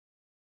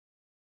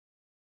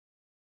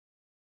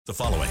The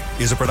following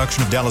is a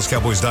production of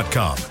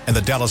DallasCowboys.com and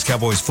the Dallas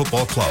Cowboys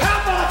Football Club.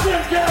 How about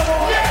them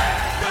Cowboys?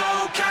 Yeah!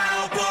 Go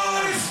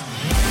Cowboys!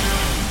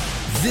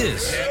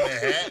 This.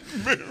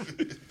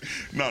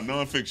 No,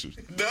 non-fiction.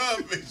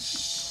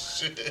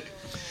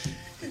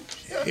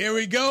 Here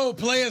we go.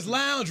 Players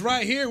Lounge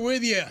right here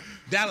with you.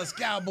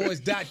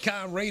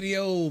 DallasCowboys.com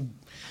radio.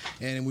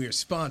 And we are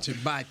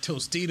sponsored by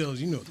Tostitos.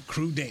 You know the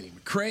crew, Danny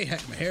McCray,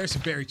 Heckman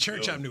Harrison, Barry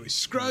Church. I'm Newy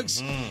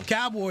Scruggs.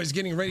 Cowboys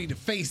getting ready to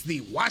face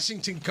the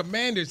Washington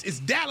Commanders. It's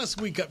Dallas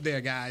week up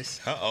there, guys.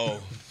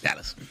 Uh-oh.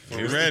 Dallas.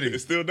 You ready?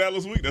 It's still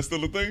Dallas week. That's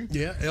still a thing?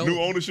 Yeah. New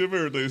ownership,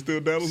 everything. It's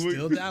still Dallas week?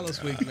 Still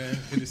Dallas week, man.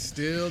 It is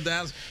still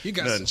Dallas. You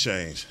got Nothing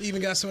changed. You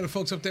even got some of the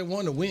folks up there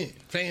wanting to win.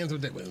 Fans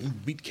with that, well, we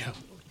beat the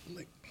Cowboys. I'm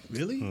like,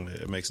 really?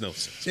 It makes no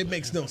sense. It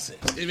makes no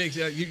sense. It makes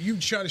you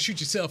try to shoot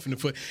yourself in the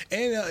foot.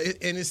 And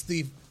it's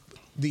the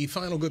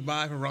final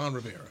goodbye for Ron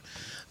Rivera.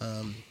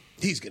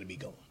 He's going to be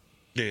gone.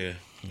 Yeah.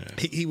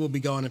 He will be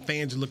gone, and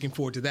fans are looking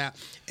forward to that.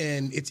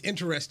 And it's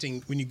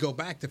interesting when you go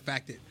back to the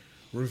fact that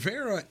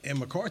Rivera and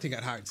McCarthy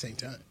got hired at the same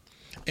time.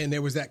 And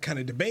there was that kind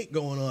of debate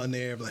going on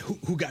there, like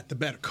who got the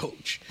better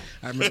coach.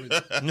 I remember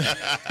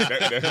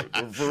that.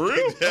 For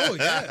real? Oh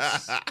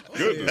yes.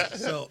 Goodness. Yeah.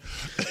 So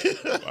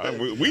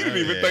we didn't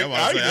even think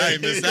I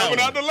ain't missed coming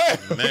out the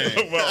last. Man.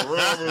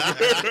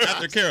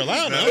 After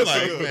Carolina, I'm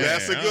like,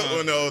 that's a good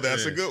one, though.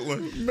 That's a good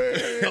one.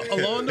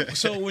 Man.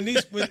 So when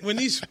these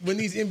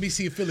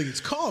NBC affiliates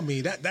call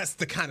me, that's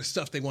the kind of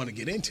stuff they want to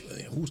get into.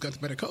 Who's got the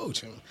better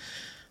coach?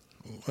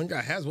 One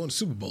guy has won a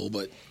Super Bowl,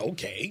 but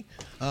okay.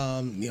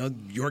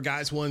 Your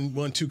guys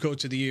won 2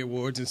 Coach of the Year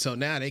awards, and so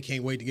now they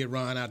can't wait to get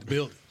Ron out the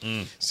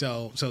building.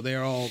 So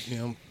they're all,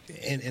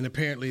 and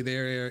apparently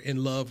they're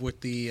in love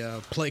with the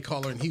play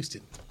caller in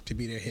Houston to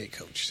be their head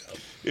coach. So.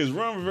 Is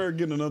Ron Rivera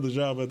getting another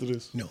job after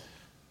this? No.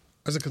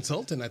 As a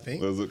consultant, I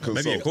think. As a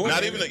consultant. Maybe a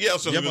coordinator. Not even,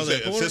 so he was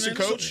an assistant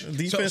coach?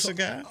 Defensive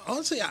guy?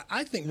 Honestly,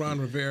 I think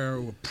Ron Rivera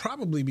will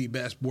probably be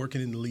best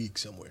working in the league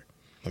somewhere.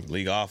 Like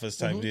league office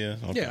type deal?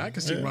 Okay. Yeah, I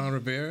can see Ron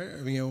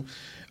Rivera.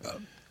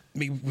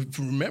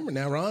 Remember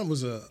now, Ron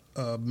was a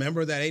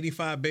member of that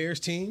 85 Bears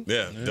team.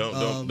 Yeah,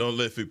 don't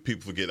let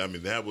people forget. I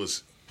mean,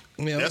 that's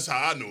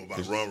how I knew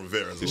about Ron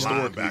Rivera as a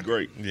linebacker.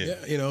 Great.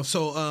 Yeah.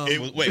 So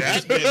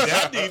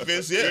that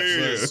defense,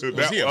 yes.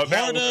 Was he a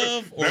part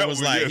of, or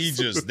was like he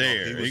just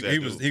there?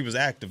 He was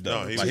active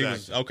though. No, he like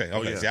was active. Okay.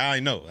 Oh, yeah. See, I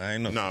ain't know.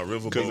 Nah,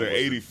 River Because in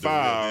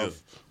 85,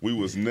 we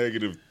was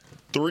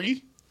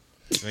 -3.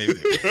 Maybe.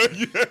 They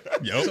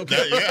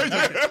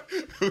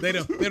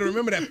don't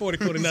remember that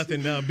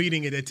 40-0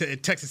 beating it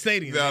at Texas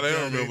Stadium. No, they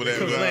don't remember that.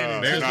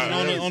 There's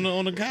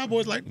on the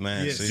Cowboys, like,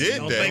 man. Yes. See,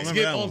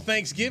 On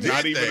Thanksgiving.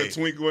 Not even a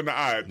twinkle in the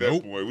eye at that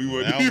point. We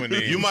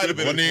wouldn't. You might have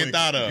been wasn't even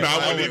thought of. No, I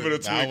wasn't even a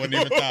twinkle. I wasn't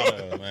even thought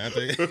of,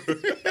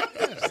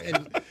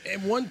 man.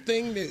 And one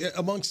thing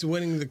amongst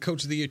winning the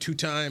Coach of the Year 2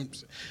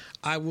 times,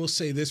 I will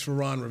say this for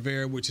Ron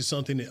Rivera, which is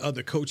something that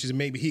other coaches, and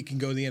maybe he can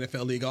go to the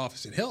NFL league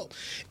office and help,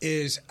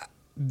 is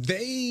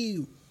they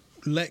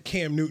let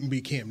Cam Newton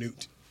be Cam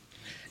Newton.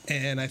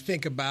 And I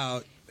think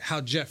about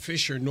how Jeff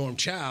Fisher and Norm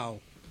Chow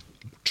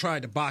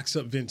tried to box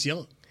up Vince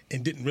Young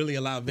and didn't really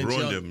allow Vince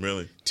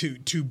Young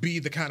to be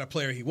the kind of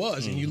player he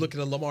was. And you look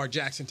at a Lamar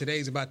Jackson today,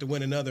 he's about to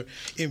win another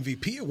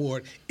MVP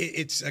award.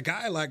 It's a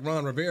guy like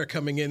Ron Rivera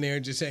coming in there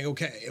and just saying,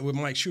 okay, with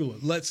Mike Shula,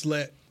 let's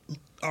let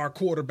our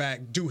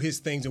quarterback do his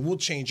things and we'll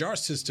change our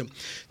system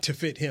to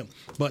fit him.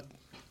 But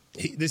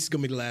this is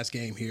gonna be the last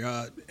game here.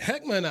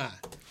 Heckman and I,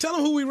 tell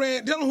them who we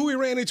ran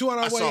into on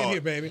our way in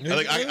here, baby.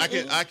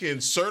 I can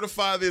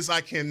certify this.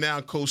 I can now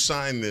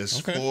co-sign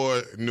this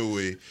for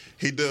Newy.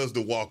 He does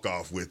the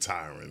walk-off with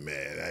Tyron,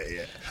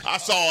 man. I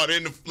saw it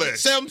in the flesh.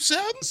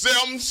 7-7.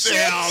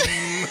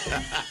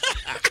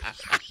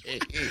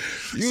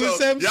 You was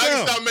 7-7. Y'all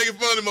can stop making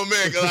fun of my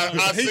man because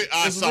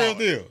I saw real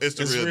deal. it. It's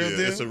the real deal.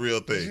 It's a real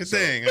thing. It's a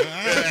thing.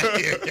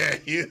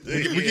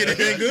 We get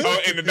anything good? Oh,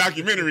 in the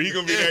documentary, he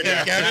gonna be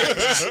that guy.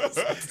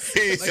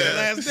 Like the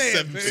last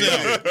dance.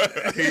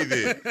 He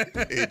did.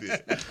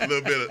 A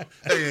little bit of.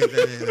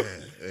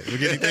 We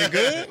get anything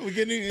good? We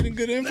get any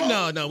good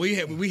info? No. We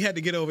had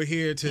to get over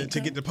here to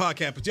get the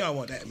podcast, but y'all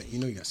want that, man. You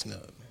know you got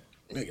snubbed.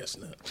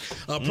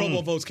 Pro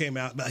Bowl votes came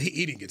out. But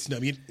he didn't get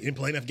snubbed. He didn't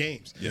play enough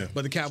games. Yeah.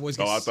 But the Cowboys.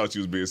 I thought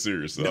you was being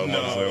serious. So No.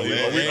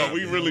 Are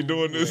we really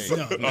doing this?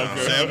 No.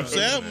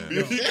 7-7.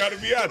 You got to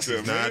be out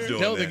there, man. Not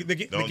doing No, that.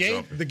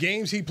 the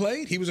games he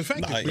played, he was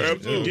effective.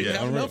 Absolutely. Didn't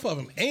have enough of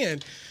them.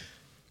 And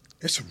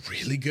there's some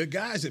really good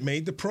guys that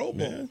made the Pro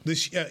Bowl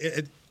this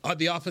on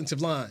the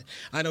offensive line.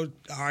 I know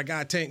our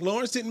guy Tank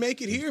Lawrence didn't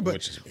make it here,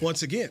 but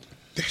once again,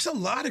 there's a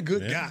lot of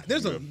good guys.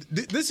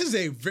 This is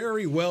a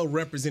very well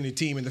represented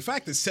team, and the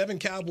fact that 7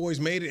 Cowboys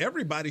made it,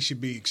 everybody should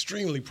be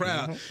extremely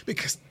proud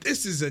because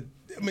this is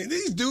I mean,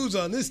 these dudes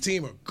on this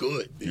team are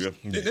good. Yeah.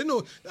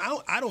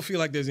 I don't feel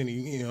like there's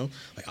any,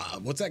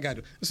 what's that guy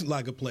do? There's a lot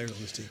of good players on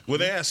this team. Well,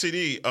 they asked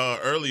CD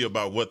earlier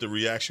about what the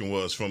reaction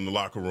was from the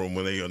locker room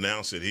when they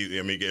announced it.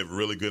 He gave a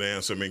really good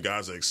answer. I mean,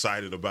 guys are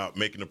excited about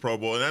making the Pro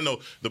Bowl. And I know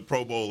the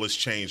Pro Bowl has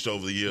changed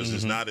over the years.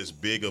 It's not as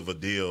big of a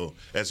deal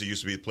as it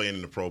used to be playing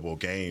in the Pro Bowl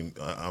game,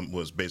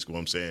 was basically what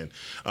I'm saying.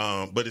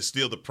 But it's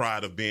still the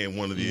pride of being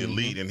one of the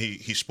elite. And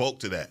he spoke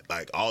to that.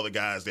 Like, all the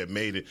guys that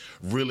made it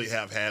really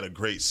have had a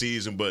great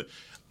season. But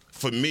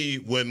for me,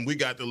 when we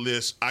got the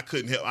list, I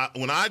couldn't help.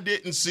 When I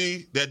didn't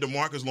see that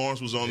DeMarcus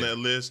Lawrence was on that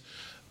list,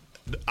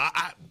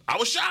 I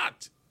was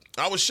shocked.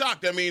 I was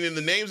shocked. I mean, in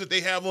the names that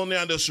they have on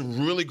there, there's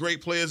some really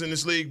great players in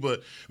this league.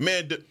 But,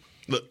 man,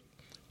 look,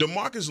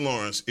 DeMarcus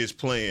Lawrence is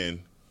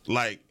playing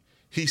like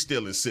he's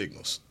stealing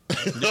signals.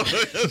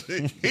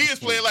 He is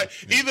playing like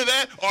either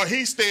that or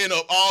he's staying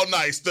up all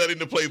night studying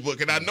the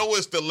playbook. And I know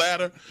it's the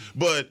latter,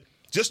 but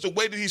just the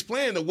way that he's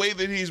playing, the way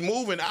that he's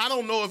moving, I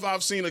don't know if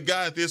I've seen a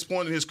guy at this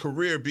point in his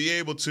career be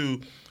able to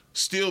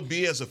still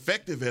be as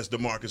effective as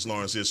DeMarcus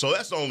Lawrence is. So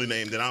that's the only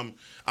name that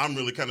I'm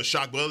really kind of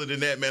shocked. But other than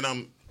that,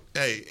 man,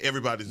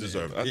 everybody's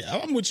deserving.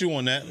 Yeah, I'm with you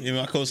on that.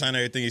 I co-sign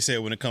everything you said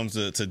when it comes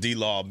to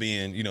D-Law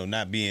being,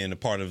 not being a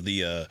part of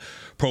the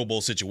Pro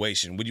Bowl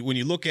situation. When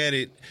you look at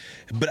it,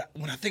 but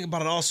when I think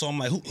about it also, I'm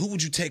like, who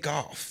would you take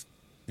off?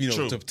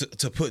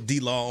 To put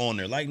D-Law on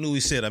there. Like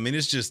Louis said, I mean,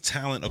 it's just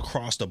talent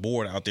across the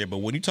board out there. But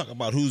when you talk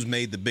about who's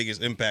made the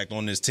biggest impact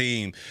on this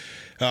team,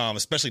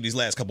 especially these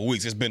last couple of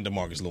weeks, it's been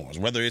DeMarcus Lawrence.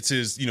 Whether it's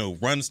his,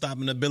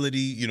 run-stopping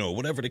ability,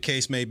 whatever the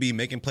case may be,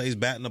 making plays,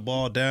 batting the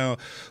ball down,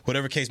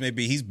 whatever case may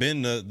be, he's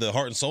been the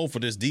heart and soul for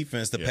this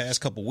defense the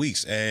past couple of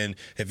weeks. And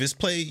if his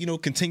play,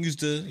 continues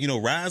to,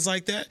 rise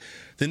like that,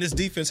 then this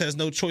defense has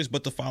no choice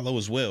but to follow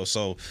as well.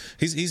 So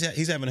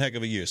he's having a heck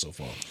of a year so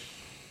far.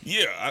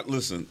 Yeah,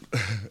 listen,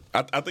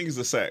 I think it's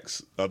the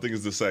sacks. I think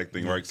it's the sack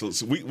thing, right? So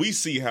we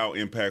see how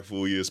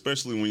impactful he is,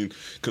 especially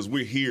because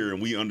we're here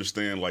and we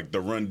understand like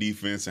the run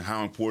defense and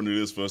how important it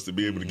is for us to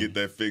be able to get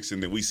that fixed,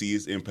 and then we see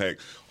his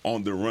impact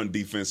on the run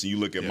defense. And you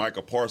look at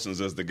Micah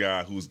Parsons as the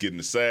guy who's getting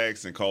the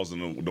sacks and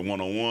causing the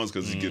one-on-ones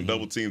because he's getting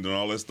double teamed and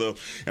all that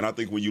stuff. And I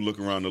think when you look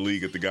around the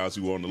league at the guys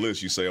who are on the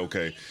list, you say,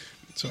 okay,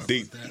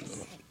 these.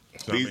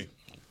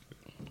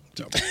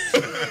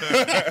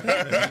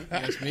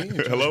 That's me.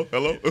 Hello.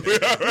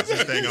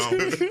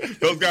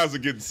 Those guys are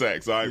getting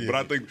sacks, all right.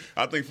 Yeah. But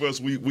I think for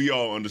us, we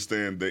all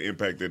understand the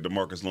impact that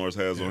DeMarcus Lawrence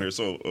has on here.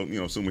 So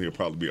assuming he'll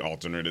probably be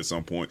alternate at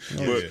some point.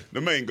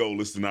 The main goal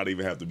is to not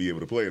even have to be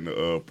able to play in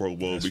the Pro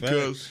Bowl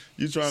because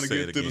you're trying to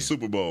get to the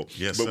Super Bowl.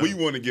 Yes, but we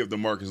want to give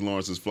DeMarcus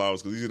Lawrence his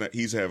flowers because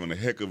he's having a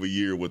heck of a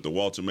year with the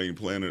Walter Payton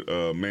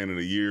Man of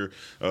the Year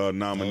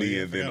nominee,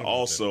 and then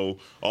also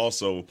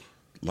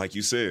like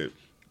you said,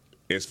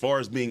 as far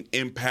as being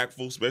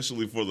impactful,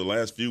 especially for the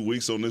last few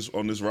weeks on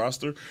this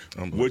roster,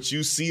 what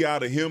you see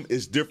out of him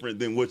is different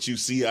than what you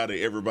see out of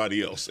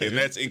everybody else, and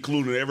that's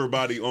including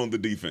everybody on the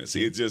defense.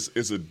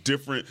 It's a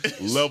different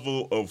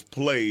level of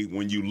play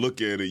when you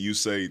look at it. You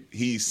say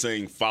he's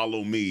saying,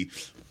 "Follow me,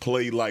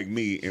 play like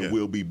me, and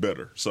we'll be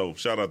better." So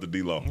shout out to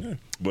D-Law. Yeah.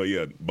 But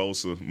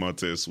Bosa,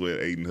 Montez Sweat,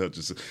 Aiden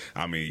Hutchinson.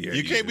 I mean,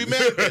 you can't be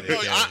mad at that.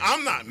 No,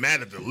 I'm not mad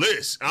at the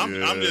list. I'm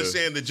just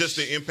saying that just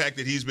the impact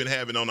that he's been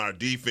having on our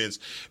defense.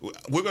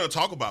 We're going to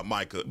talk about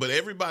Micah, but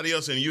everybody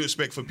else, and you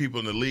expect for people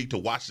in the league to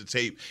watch the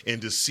tape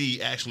and to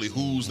see actually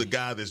who's the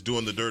guy that's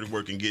doing the dirty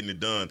work and getting it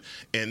done,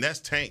 and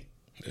that's Tank.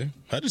 Yeah.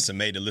 Hutchinson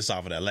made the list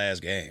off of that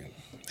last game.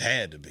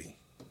 Had to be.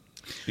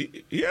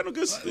 He had a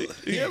good.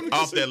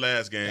 Off that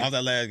last game. Off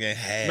that last game.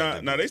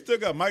 Now they still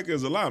got Micah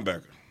as a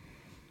linebacker.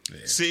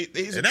 Yeah. See,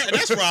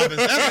 that's Robinson.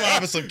 That's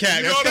Robinson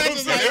cat. That's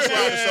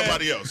Robinson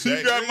somebody else.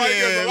 You got Mike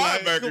as a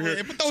linebacker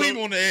here. But throw him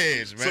on the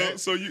edge, man.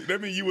 So that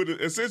means you would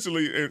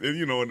essentially,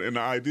 in the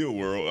ideal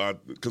world,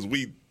 because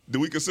do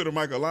we consider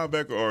Mike a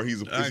linebacker or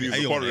he's a part of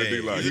the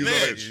D line? He's an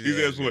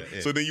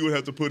edge. So then you would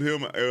have to put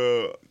him,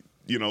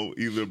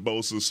 either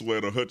Bosa,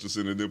 Sweat, or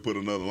Hutchinson, and then put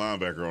another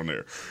linebacker on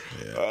there.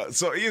 Yeah.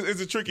 So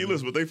it's a tricky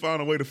list, but they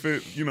found a way to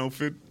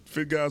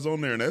fit guys on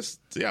there, and that's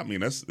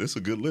a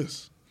good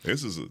list.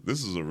 This is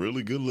a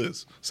really good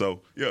list.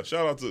 So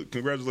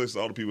congratulations to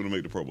all the people that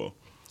made the Pro Bowl.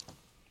 I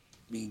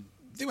mean,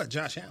 think about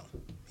Josh Allen.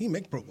 He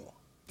make Pro Bowl.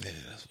 Yeah,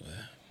 that's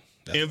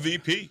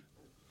MVP.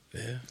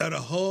 Yeah. Of the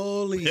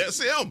whole league.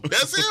 That's him.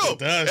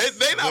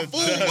 They not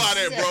fooled by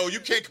that, bro. You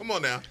can't come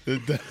on now.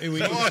 Come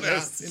on now.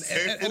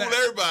 Fool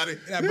everybody.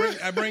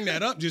 I bring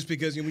that up just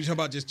because we talk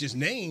about just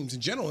names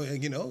in general.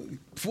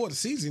 Before the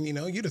season,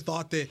 you'd have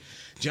thought that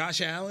Josh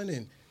Allen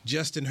and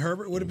Justin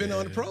Herbert would have been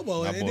on the Pro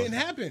Bowl, and it didn't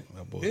happen.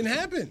 Didn't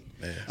happen.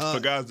 For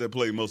guys that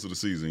played most of the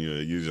season,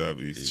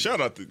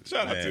 shout out to this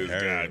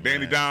guy.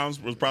 Danny Downs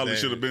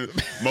should have been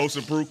most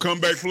improved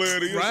comeback player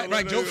of the year.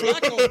 Right. Joe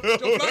Flacco.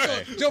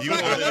 Joe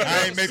Flacco.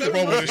 I ain't make the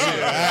Pro Bowl this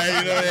year.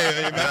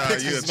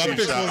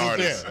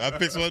 My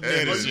picks wasn't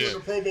there this year.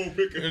 Pro Bowl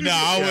picker. No,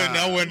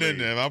 I wasn't in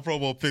there. My Pro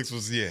Bowl picks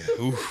was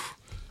Oof.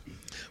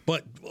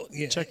 But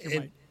check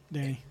your mic,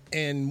 Danny.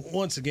 And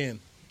once again,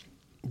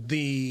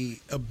 the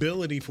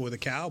ability for the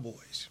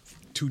Cowboys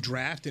to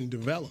draft and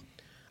develop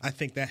I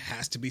think that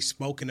has to be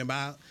spoken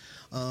about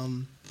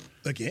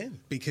again,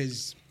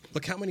 because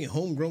look how many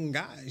homegrown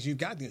guys you've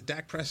got.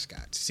 Dak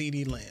Prescott,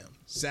 CeeDee Lamb,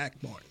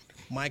 Zach Martin,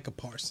 Micah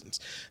Parsons,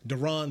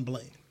 Deron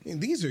Blaine. I mean,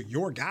 these are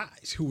your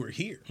guys who are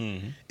here.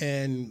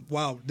 And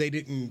while they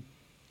didn't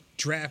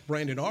draft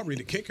Brandon Aubrey,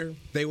 the kicker,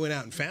 they went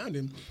out and found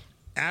him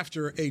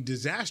after a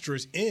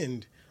disastrous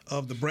end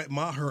of the Brett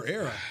Maher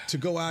era to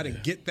go out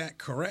and get that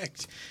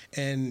correct.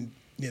 And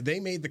they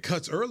made the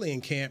cuts early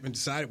in camp and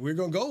decided we're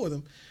going to go with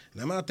him.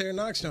 And I'm out there in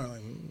Oxnard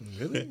like,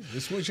 really?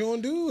 This is what you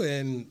want to do?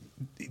 And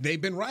they've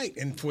been right.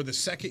 And for the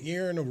second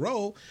year in a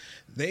row,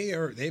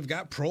 they've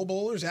got Pro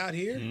Bowlers out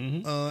here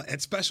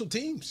at special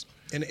teams,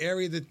 an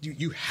area that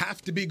you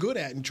have to be good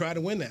at and try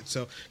to win that.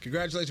 So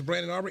congratulations,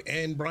 Brandon Aubrey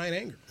and Brian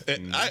Anger.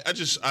 And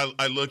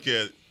I look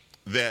at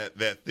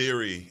that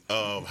theory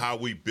of how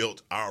we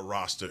built our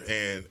roster,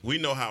 and we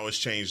know how it's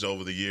changed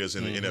over the years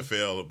in the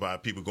NFL by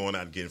people going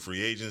out and getting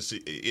free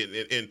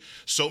agency, and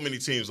so many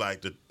teams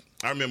like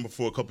I remember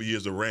for a couple of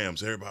years the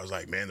Rams. Everybody was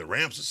like, "Man, the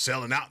Rams are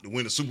selling out to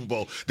win the Super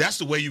Bowl. That's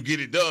the way you get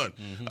it done."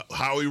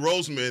 Howie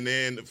Roseman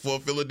and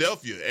for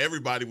Philadelphia,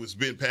 everybody was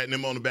been patting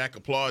him on the back,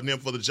 applauding him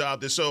for the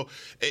job. So,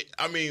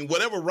 I mean,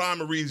 whatever rhyme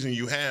or reason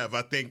you have,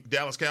 I think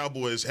Dallas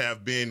Cowboys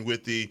have been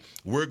with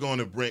we're going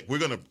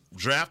to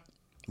draft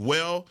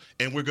well,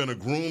 and we're going to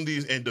groom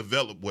these and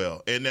develop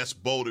well, and that's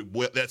boded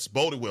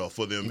well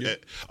for them.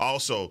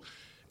 Also.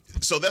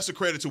 So that's a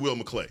credit to Will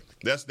McClay.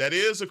 That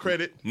is a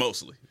credit.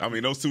 Mostly. I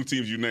mean, those two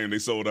teams you named, they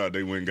sold out.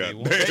 They went and got.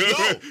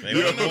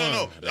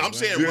 No. I'm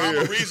saying rhyme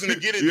or reason to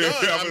get it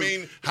done. I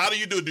mean, how do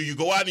you do? Do you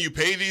go out and you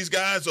pay these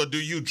guys, or do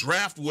you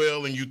draft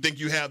well and you think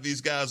you have these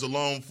guys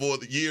along for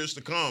the years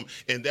to come?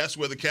 And that's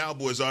where the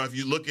Cowboys are. If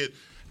you look at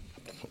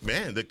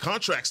the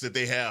contracts that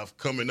they have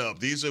coming up,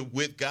 these are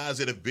with guys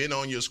that have been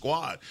on your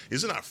squad.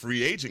 These are not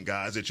free agent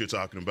guys that you're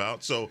talking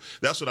about. So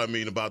that's what I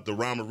mean about the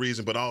rhyme or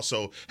reason, but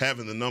also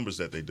having the numbers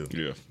that they do.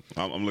 Yeah.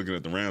 I'm looking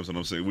at the Rams, and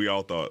I'm saying we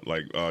all thought,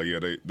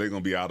 they're going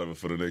to be out of it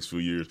for the next few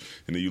years.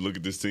 And then you look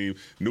at this team,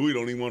 Nui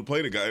don't even want to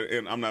play the guy.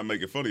 And I'm not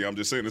making fun of you. I'm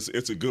just saying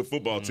it's a good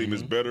football team.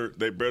 It's better.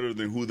 They're better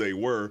than who they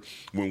were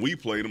when we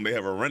played them. They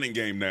have a running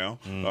game now.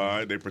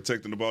 They're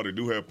protecting the ball. They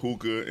do have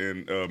Puka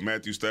and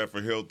Matthew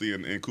Stafford healthy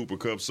and Cooper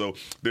Kupp. So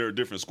they're a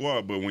different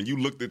squad. But when you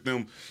looked at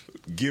them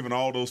giving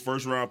all those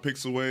first-round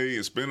picks away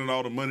and spending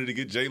all the money to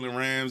get Jalen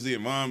Ramsey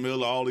and Von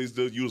Miller, all these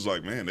dudes, you was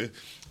like, man,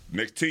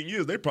 next 10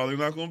 years, they're probably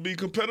not going to be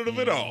competitive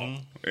at all.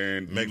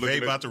 And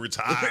McVay about to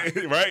retire.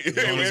 Right?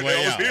 On his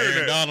way out.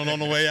 Aaron Donald on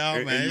the way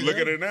out, man. And you look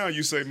at it now,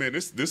 you say, man,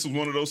 this is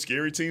one of those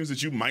scary teams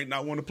that you might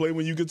not want to play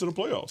when you get to the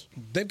playoffs.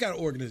 They've got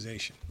an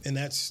organization, and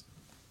that's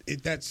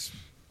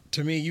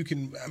to me,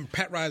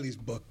 Pat Riley's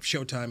book,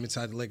 Showtime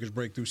Inside the Lakers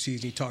Breakthrough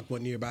Season, he talked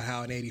one year about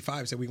how in 85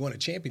 he said we won a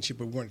championship,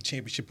 but we weren't a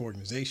championship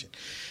organization.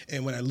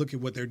 And when I look at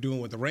what they're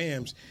doing with the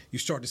Rams, you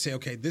start to say,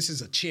 okay, this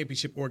is a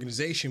championship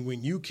organization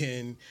when you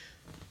can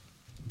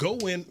go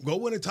win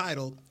a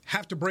title,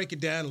 have to break it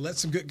down and let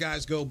some good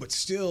guys go, but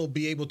still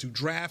be able to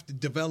draft,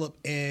 develop,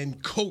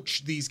 and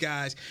coach these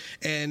guys.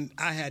 And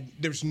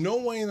there's no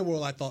way in the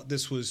world I thought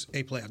this was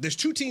a playoff. There's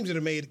two teams that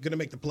are going to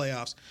make the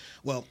playoffs.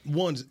 Well,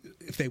 one's,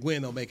 if they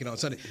win, they'll make it on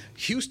Sunday.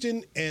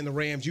 Houston and the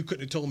Rams, you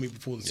couldn't have told me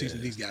before the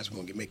season these guys were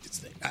going to make this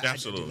thing.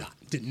 Absolutely. I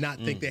did not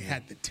think they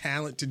had the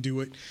talent to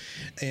do it.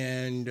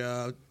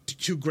 And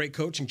two great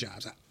coaching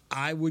jobs.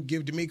 I would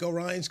give D'Amico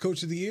Ryans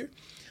Coach of the Year,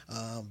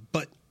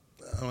 but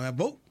I don't have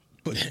a vote.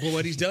 But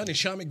what he's done is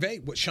Sean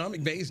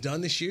McVay's done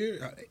this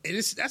year,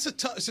 it's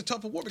a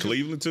tough award.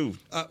 Cleveland too,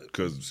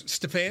 because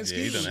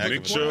Stefanski,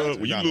 Nick Chubb.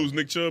 When you lose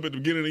Nick Chubb at the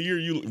beginning of the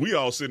year, we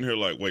all sitting here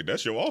like, wait,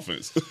 that's your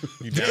offense.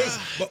 You down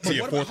to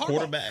your fourth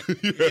quarterback.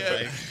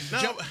 Yeah.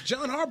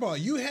 John Harbaugh,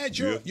 you had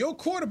your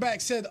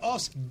quarterback said,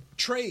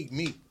 trade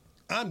me.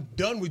 I'm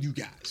done with you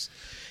guys.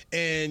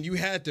 And you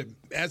had to,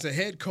 as a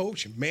head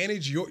coach,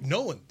 manage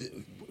knowing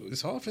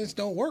this offense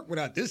don't work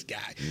without this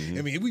guy.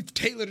 I mean, we've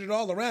tailored it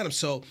all around him.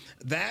 So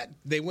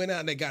they went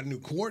out and they got a new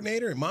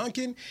coordinator in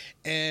Monken,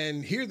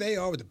 and here they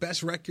are with the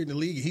best record in the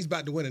league. He's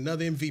about to win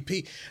another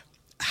MVP.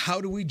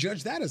 How do we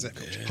judge that as a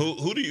coach?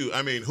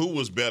 Who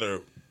was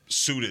better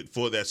suited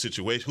for that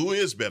situation? Who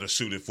is better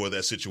suited for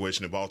that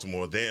situation in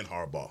Baltimore than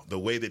Harbaugh? The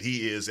way that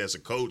he is as a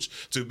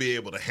coach to be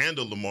able to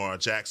handle Lamar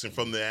Jackson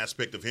from the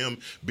aspect of him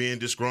being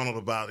disgruntled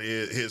about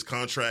his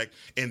contract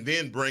and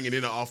then bringing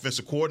in an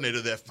offensive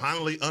coordinator that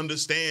finally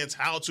understands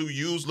how to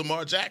use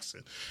Lamar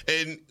Jackson.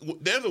 And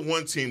they're the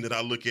one team that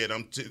I look at.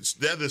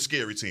 They're the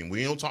scary team.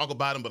 We don't talk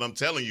about them, but I'm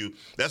telling you,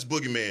 that's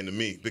boogeyman to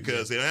me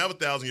because they don't have a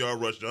 1,000-yard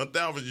rusher,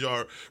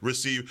 1,000-yard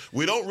receiver.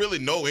 We don't really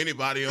know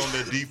anybody on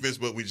their defense,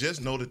 but we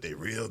just know that they're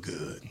real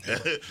good.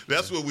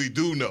 That's what we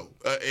do know.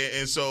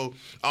 And so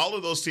all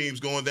of those teams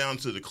going down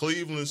to the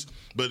Clevelands,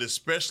 but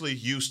especially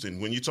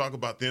Houston, when you talk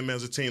about them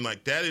as a team,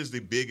 like that is the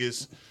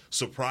biggest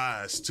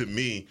surprise to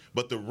me.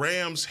 But the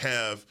Rams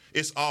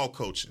it's all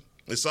coaching.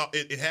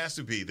 It has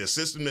to be the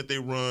system that they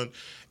run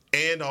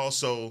and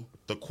also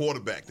the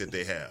quarterback that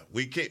they have.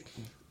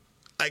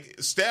 like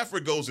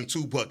Stafford goes in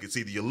two buckets.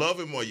 Either you love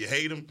him or you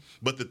hate him.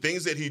 But the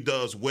things that he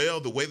does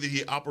well, the way that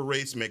he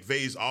operates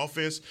McVay's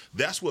offense,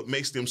 that's what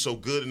makes them so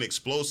good and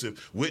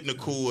explosive. With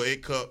Nakua,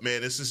 A-Cup,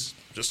 man, this is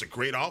just a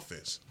great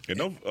offense. And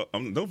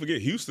don't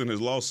forget, Houston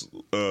has lost.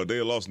 They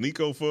had lost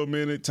Nico for a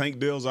minute. Tank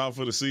Dell's out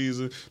for the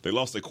season. They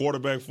lost their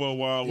quarterback for a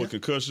while with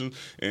concussion,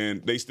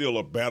 and they still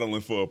are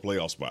battling for a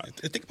playoff spot.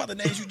 Think about the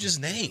names you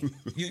just named.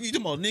 You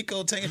talking about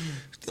Nico, Tank.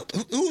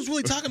 Who's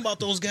really talking about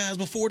those guys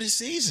before this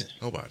season?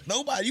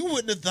 Nobody. You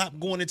wouldn't have thought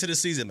going into the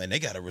season, man, they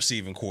got a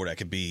receiving core that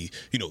could be,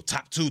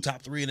 top 2,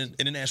 top 3 in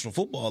the National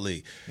Football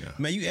League. Yeah.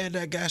 Man, you add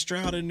that guy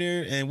Stroud in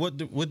there, and what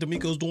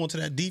D'Amico's doing to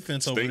that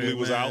defense over there,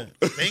 was out.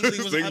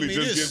 Stingley was out.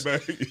 Just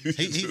get back.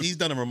 He's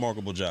done a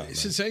remarkable job. Man.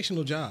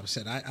 Sensational job.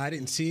 Said I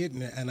didn't see it,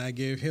 and I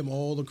give him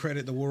all the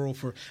credit in the world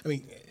for. I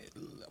mean,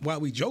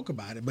 while we joke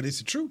about it, but it's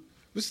the truth.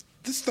 This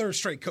third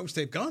straight coach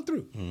they've gone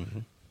through. Mm-hmm.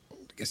 I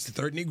guess the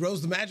third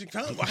Negro's the magic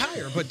time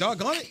higher, but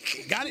doggone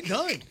it, got it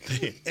done.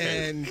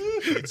 And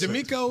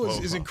D'Amico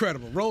is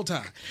incredible. Roll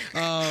Tide.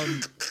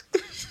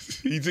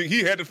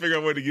 He had to figure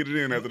out a way to get it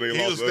in after they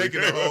lost. He was thinking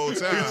the whole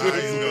time how he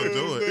was going to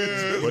do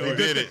it. But he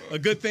did it. A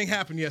good thing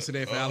happened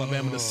yesterday for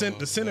Alabama. The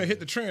center hit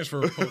the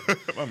transfer portal.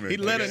 He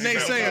let a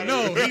naysayer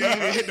know he didn't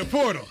even hit the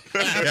portal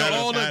after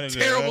all the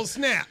terrible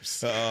snaps.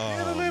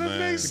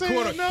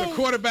 The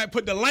quarterback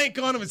put the lank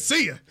on him and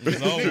see ya.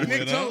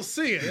 Nick told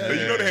see ya.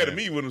 You know they had a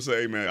meeting with him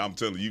say, hey, man, I'm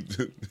telling you,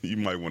 you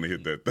might want to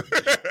hit that.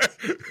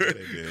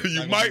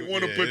 You might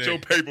want to put your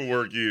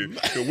paperwork in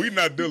because we're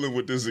not dealing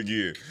with this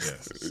again.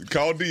 Yes.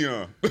 Call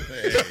Dion.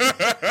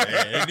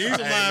 He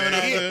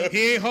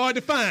ain't hard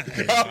to find.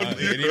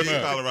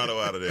 Leave Colorado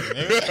out of there.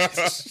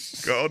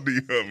 Call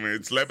Dion,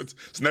 man. Snap it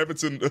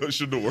to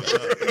Shador.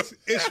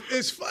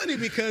 It's funny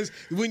because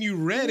when you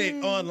read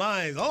it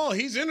online,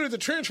 he's entered the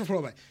transfer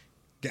program.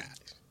 Guys,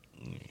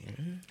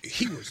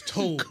 he was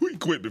told. He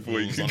quit before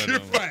he could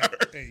get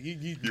fired. Hey,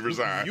 he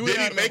resigned. Did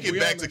he make it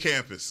back to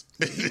campus?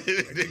 To get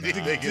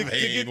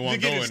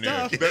his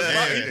stuff. He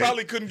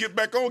probably couldn't get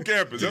back on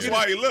campus. That's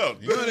why he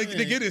left.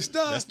 To get his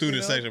stuff. That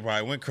student section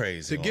probably went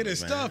crazy. To get his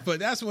stuff. But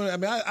that's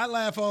when, I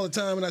laugh all the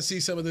time when I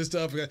see some of this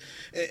stuff. And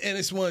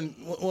it's one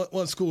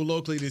school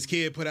locally, this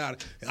kid put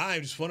out, I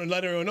just want to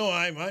let everyone know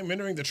I'm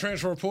entering the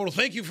transfer portal.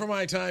 Thank you for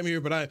my time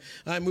here, but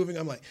I'm moving.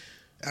 I'm like,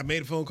 I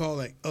made a phone call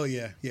like, oh,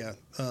 yeah.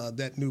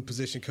 That new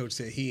position coach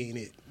said he ain't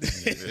it.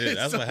 Yeah,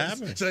 that's what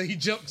happened. So he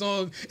jumped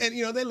on,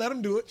 and, they let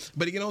him do it.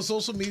 But he get on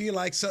social media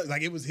like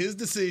it was his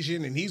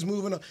decision, and he's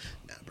moving on.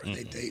 Nah, bro,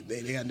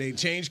 they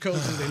changed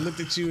coaches. They looked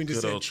at you and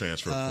just Good said, old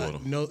transfer portal.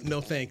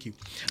 No, thank you.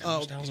 I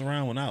was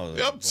around when I was.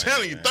 I'm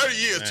telling you, 30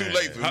 years too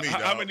late for me,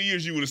 How many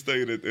years you would have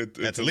stayed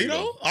at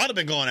Toledo? I'd have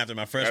been going after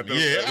my freshman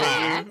year.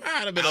 I'd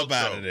have been up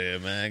out of there,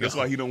 man. That's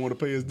why he don't want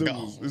to pay his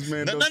dues. This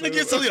man nothing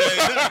against Toledo.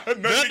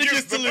 Nothing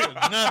against Toledo.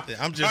 Nothing.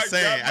 I'm just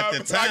saying, at the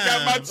time. I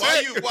got my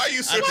check. Why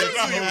you saying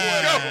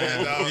that?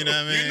 You know what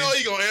I mean? You know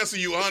he gonna answer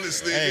you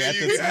honestly. Hey, at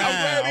the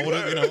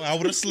time, I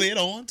would have slid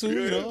on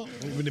too. Well,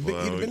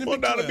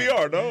 down to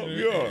BR, dog.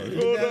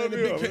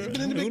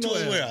 Been in the Big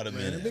 12. Where I'd have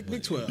been.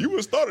 Big 12. You would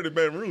have started at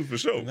Baton Rouge for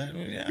sure.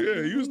 Yeah,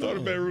 you would have started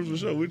at Baton Rouge for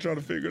sure. We're trying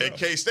to figure it out. At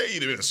K-State,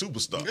 you'd have been a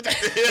superstar.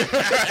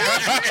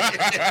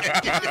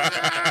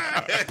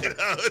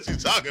 What you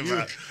talking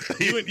about?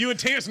 You and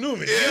Terrence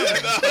Newman.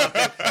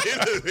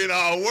 In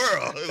our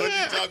world. What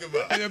you talking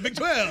about? In the Big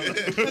 12.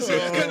 That's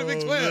good in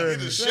Big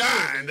 12. You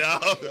shine, dog.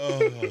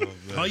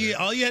 All you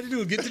had to do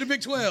was get to the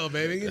Big 12,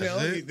 baby.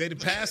 They'd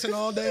passing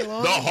all day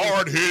long. The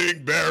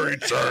hard-hitting Barry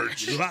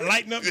Church.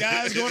 Lighting up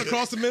guys going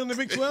across the middle of the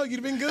Big 12.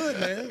 You'd have been good,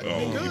 man.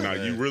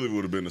 You really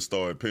would have been a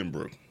star at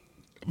Pembroke.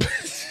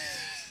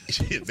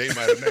 They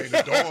might have named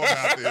the dorm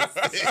out there.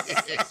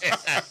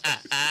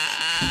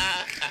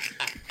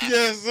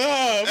 Yes, sir.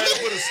 Had to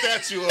put a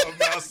statue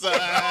up outside.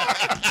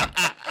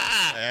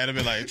 Had to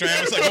be like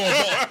Travis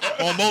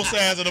like on both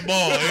sides of the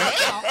ball. Yeah?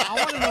 I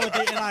want to know what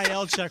the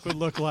NIL check would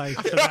look like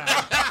for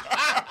that.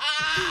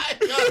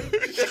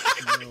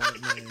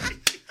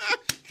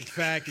 The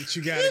fact that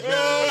you got to go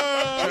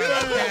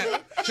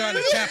trying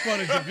to tap on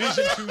a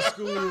Division II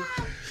school.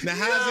 Now,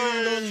 how's it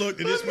even going to look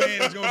that this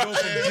man is going to go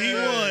from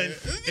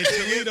D1 in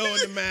Toledo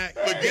in the MAC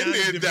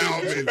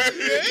down to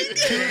Division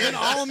II? An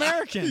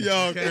All-American.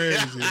 Y'all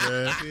crazy,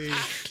 man.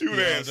 You would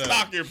have had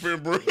stock in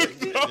Pembroke.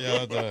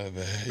 Y'all done,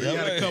 man. You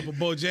got a couple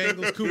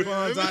Bojangles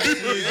coupons out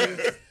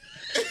here.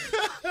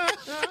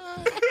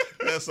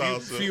 That's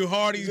awesome. A few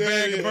Hardee's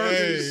bag of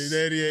burgers.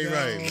 Hey, that ain't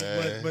right,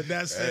 man. But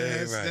that's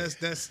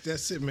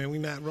it, man. We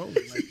not rolling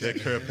like that.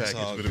 That care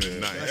package would have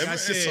been nice. Like I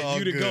said,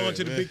 you'd have gone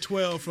to the Big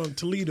 12 from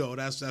Toledo.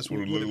 That's what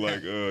would look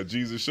like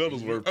Jesus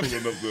Shuttlesworth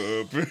pulling up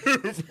the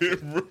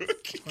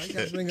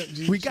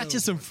Pembroke. We got you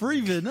some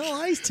free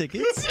Vanilla Ice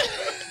tickets.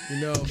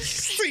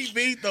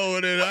 CB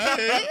throwing it out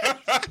here.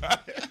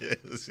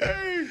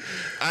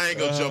 I ain't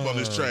gonna jump on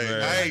this train.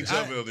 I ain't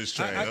jumping on this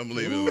train. I'm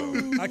leaving it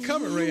alone. I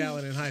covered Ray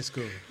Allen in high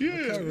school.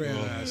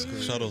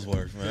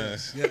 Shuttlesworth, man.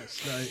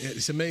 Yes.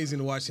 It's amazing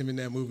to watch him in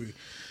that movie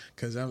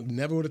because I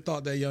never would have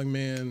thought that young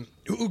man,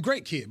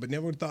 great kid, but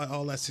never would have thought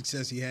all that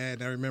success he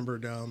had. I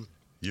remembered.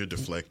 You're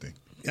deflecting.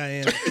 I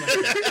am.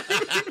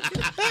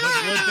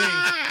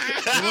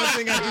 The one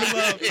thing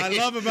I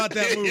love about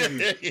that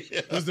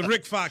movie was the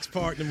Rick Fox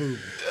part in the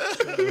movie.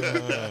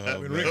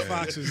 When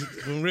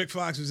Rick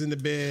Fox was in the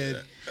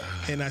bed,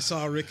 and I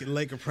saw Rick at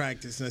Laker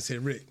practice, and I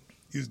said, Rick,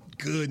 he was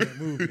good in that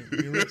movie.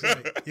 And Rick's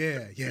like,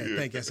 yeah,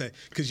 thank you. I said,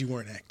 because you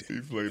weren't acting.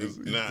 He played his,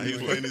 he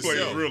played his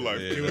real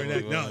life. You weren't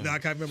acting. No, I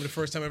can't remember the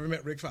first time I ever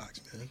met Rick Fox,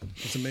 man.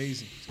 It's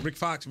amazing. Rick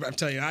Fox, I'm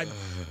telling you, I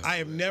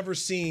have never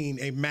seen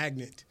a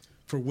magnet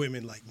for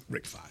women like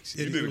Rick Fox.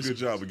 You did a good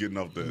job of getting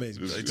off that.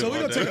 Amazing. So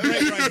we're going to take a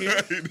break right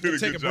here. We'll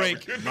take a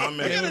break. And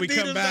then we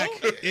come back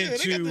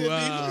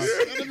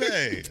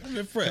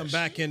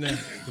into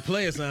the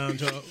Players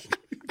Lounge.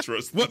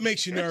 Trust what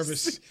makes you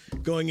nervous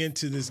going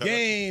into this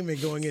game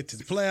and going into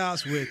the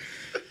playoffs with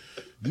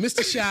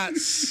Mr.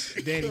 Shots,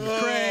 Danny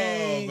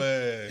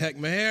McCray,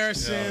 Heckma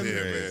Harrison,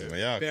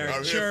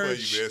 Barry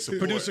Church,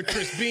 producer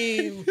Chris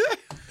Beam,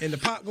 in the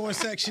popcorn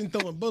section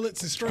throwing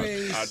bullets and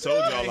strays. I told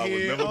y'all I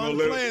was never going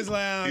to let him.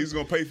 Lounge. He's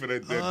going to pay for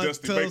that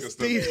Dusty Baker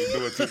stuff he was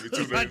doing to me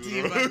 2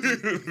 days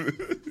ago.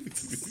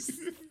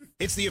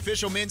 It's the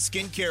official men's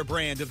skincare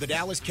brand of the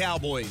Dallas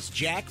Cowboys,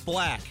 Jack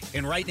Black.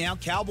 And right now,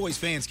 Cowboys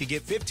fans can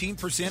get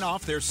 15%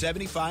 off their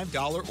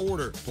 $75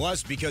 order.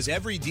 Plus, because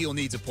every deal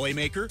needs a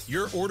playmaker,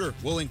 your order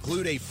will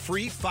include a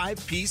free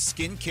 5-piece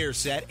skincare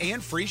set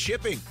and free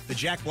shipping. The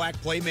Jack Black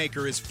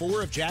Playmaker is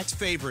 4 of Jack's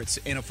favorites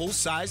and a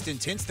full-sized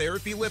intense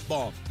therapy lip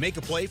balm. Make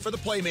a play for the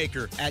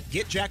Playmaker at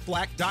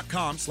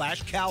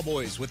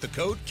getjackblack.com/Cowboys with the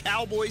code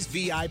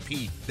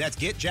CowboysVIP. That's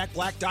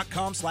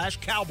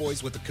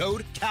getjackblack.com/Cowboys with the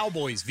code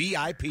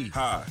CowboysVIP.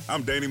 Hi,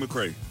 I'm Danny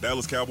McCray,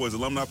 Dallas Cowboys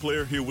alumni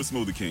player here with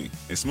Smoothie King.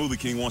 And Smoothie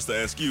King wants to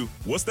ask you,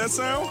 what's that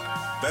sound?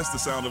 That's the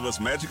sound of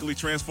us magically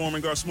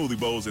transforming our smoothie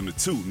bowls into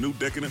 2 new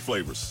decadent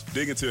flavors.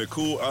 Dig into a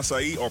cool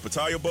acai or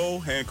pitaya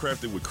bowl,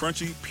 handcrafted with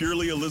crunchy,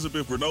 purely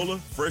Elizabeth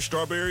granola, fresh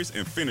strawberries,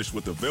 and finished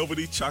with a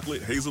velvety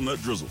chocolate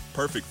hazelnut drizzle.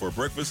 Perfect for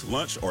breakfast,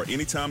 lunch, or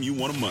anytime you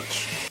want to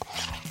munch.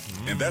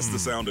 And that's the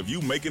sound of you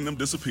making them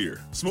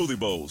disappear. Smoothie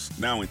bowls,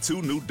 now in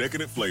 2 new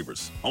decadent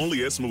flavors.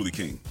 Only at Smoothie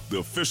King, the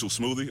official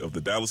smoothie of the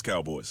Dallas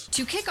Cowboys.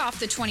 To kick off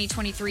the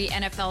 2023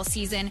 NFL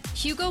season,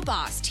 Hugo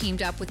Boss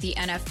teamed up with the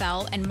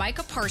NFL and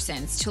Micah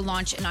Parsons to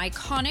launch an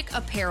iconic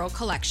apparel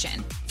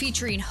collection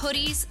featuring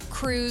hoodies,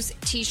 crews,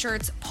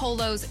 t-shirts,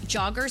 polos,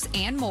 joggers,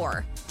 and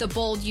more. The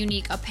bold,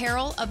 unique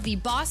apparel of the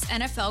Boss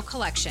NFL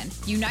collection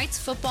unites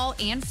football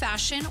and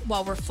fashion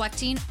while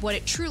reflecting what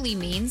it truly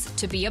means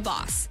to be a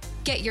boss.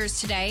 Get yours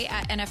today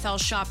at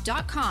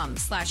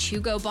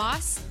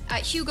nflshop.com/HugoBoss,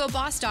 at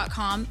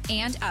HugoBoss.com,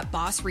 and at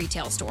Boss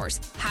retail stores.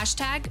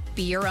 Hashtag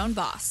be your own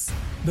boss.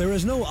 There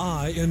is no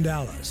I in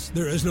Dallas.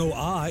 There is no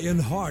I in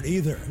Hart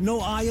either. No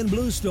I in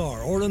Blue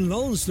Star or in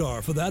Lone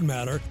Star for that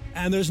matter.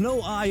 And there's no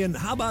I in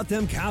how about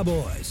them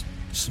Cowboys?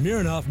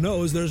 Smirnoff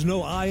knows there's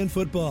no I in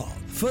football.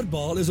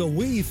 Football is a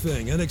we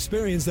thing, an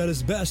experience that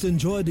is best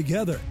enjoyed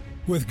together.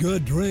 With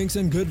good drinks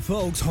and good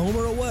folks, home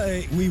or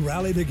away, we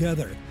rally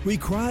together, we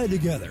cry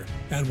together,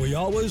 and we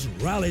always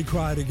rally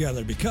cry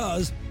together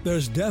because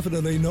there's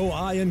definitely no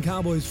I in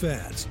Cowboys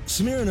fans.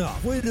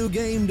 Smirnoff, we do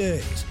game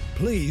days.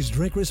 Please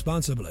drink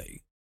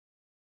responsibly.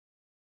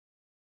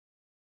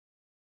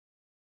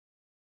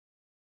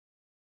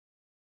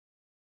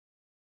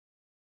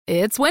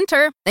 It's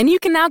winter, and you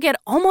can now get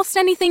almost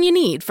anything you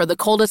need for the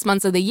coldest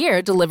months of the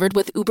year delivered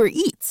with Uber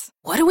Eats.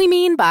 What do we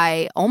mean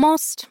by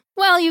almost?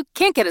 Well, you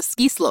can't get a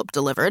ski slope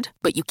delivered,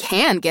 but you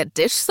can get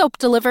dish soap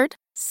delivered.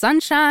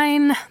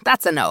 Sunshine,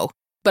 that's a no.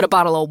 But a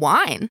bottle of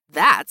wine,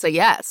 that's a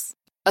yes.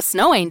 A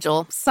snow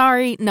angel,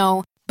 sorry,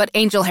 no. But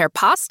angel hair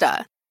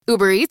pasta,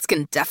 Uber Eats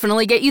can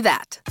definitely get you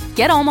that.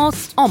 Get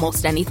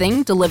almost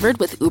anything delivered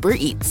with Uber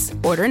Eats.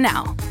 Order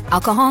now.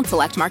 Alcohol and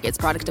select markets.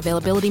 Product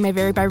availability may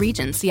vary by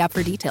region. See app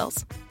for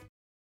details.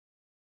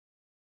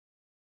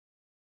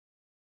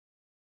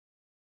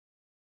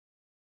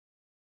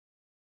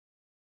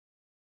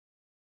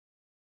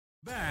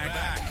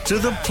 Back to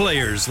the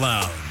Players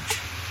Lounge.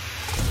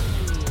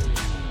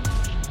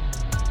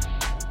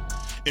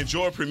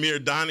 Enjoy premier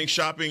dining,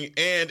 shopping,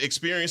 and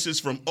experiences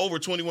from over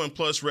 21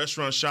 plus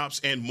restaurant shops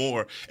and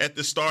more at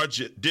the Star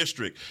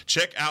District.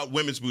 Check out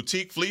Women's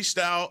Boutique, Fleece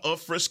Style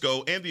of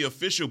Frisco, and the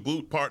official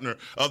boot partner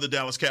of the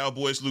Dallas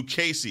Cowboys, Luke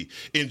Casey.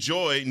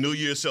 Enjoy New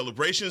Year's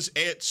celebrations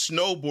at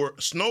Snowbird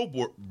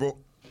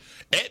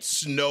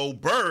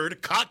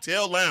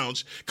Cocktail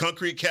Lounge,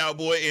 Concrete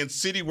Cowboy, and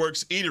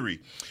CityWorks Eatery.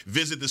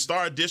 Visit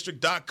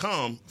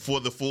thestardistrict.com for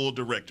the full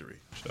directory.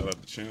 Shout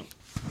out to Champ.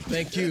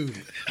 Thank you.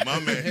 My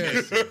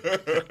man.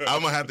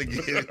 I'm going to have to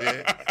get it.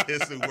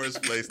 It's the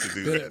worst place to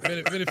do that.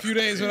 Been a few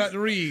days without the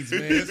reads,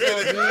 man. It's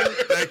all good.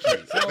 Thank you.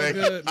 It's all Thank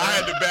good, you. man. I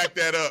had to back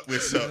that up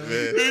with something,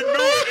 man. He knew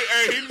it.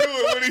 Hey, he knew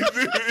it when he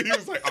did it. He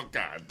was like, oh,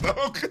 God.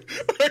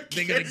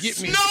 They're going to get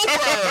me.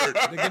 Snowbird.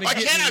 They're Why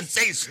can't I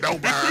say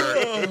Snowbird?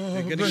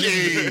 They're going to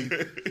get me.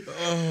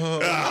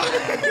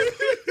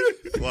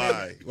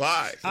 Why?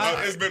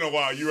 It's been a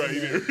while. You right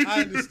here.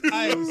 I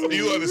understand.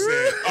 You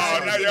understand.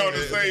 Oh, now y'all on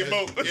the same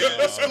boat.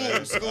 Yeah,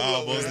 school.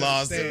 Almost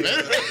lost it.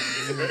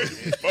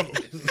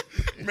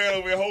 Man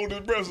over here holding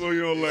his breath so he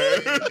don't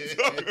laugh.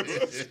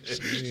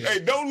 Hey,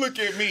 don't look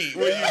at me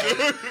when you do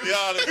it.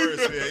 Y'all the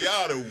worst, man.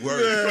 Y'all the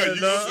worst.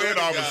 You said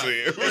I'm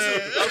saying.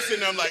 I'm sitting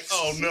there, I'm like,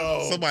 oh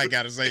no. Somebody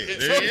got to say it.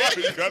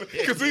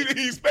 Because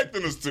he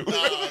expecting us to.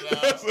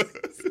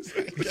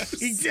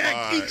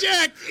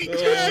 Eject.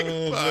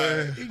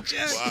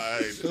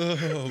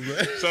 Oh,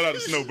 man. Shout out to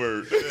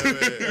Snowbird.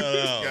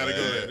 Gotta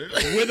go there.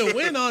 With a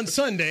win on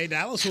Sunday,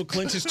 Dallas will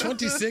clinch its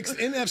 26th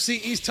NFC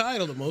East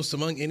title, the most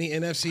among any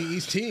NFC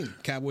East team.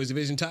 Cowboys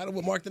division title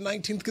will mark the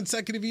 19th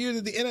consecutive year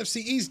that the NFC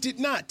East did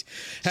not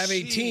have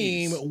a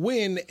team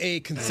win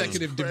a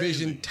consecutive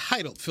division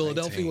title.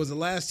 Philadelphia was the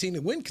last team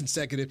to win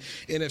consecutive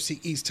NFC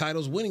East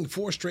titles, winning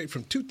 4 straight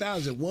from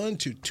 2001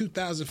 to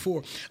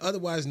 2004,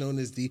 otherwise known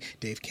as the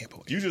Dave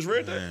Campo. You just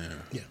read that?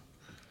 Yeah.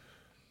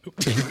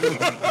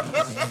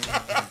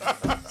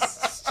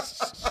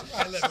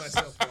 I let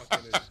myself walk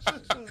in it.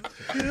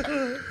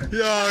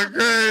 Y'all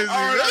crazy.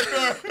 All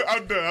right,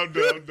 I'm done.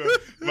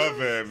 My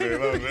bad,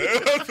 man.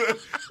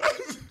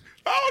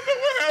 I don't know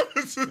what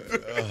happened to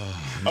that.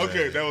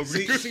 Okay, that was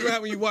See what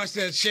happened when you watch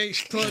that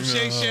Club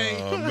Shay Shay?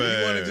 You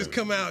want to just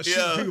come out and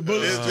shoot people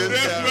bullets. That's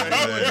right.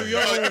 You want to do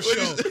your own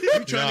show.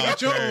 You trying to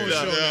get your own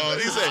show.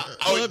 He said,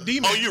 Club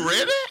Demon. oh, you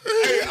read it?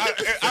 Hey,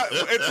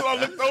 until I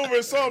looked over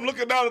and saw him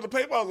looking down at the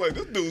paper, I was like,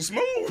 this dude's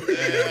smooth.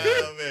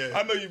 Man.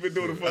 I know you've been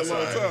doing it for a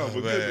long time,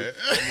 but good.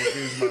 I'm going to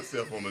use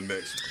myself on the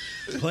next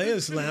one.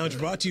 Players Lounge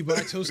brought to you by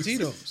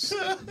Tostitos.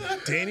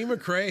 Danny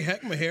McCray,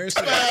 Heckma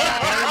Harrison.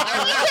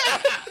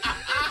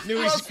 Knew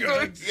he's good.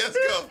 Let's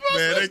go.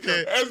 Man, they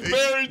can't. That's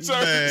very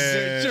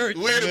Church.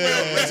 We're in the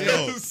building. Let's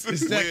go.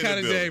 It's that kind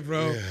of day,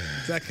 bro.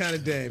 It's that kind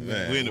of day,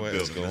 man. We're in the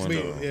building. Let's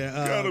go. Yeah,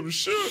 Got him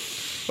shook.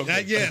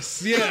 Okay.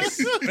 yes. I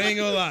ain't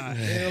gonna lie,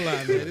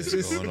 man. It's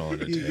just going on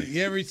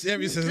today? every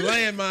says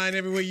landmine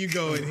everywhere you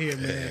go in here,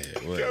 man.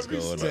 What's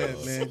going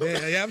on?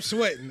 Man, I'm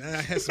sweating.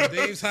 I had some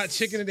Dave's hot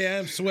chicken today.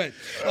 I'm sweating.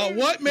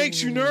 What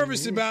makes you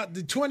nervous about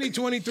the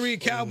 2023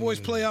 Cowboys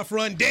playoff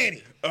run,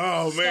 Danny?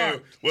 Oh,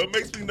 man. What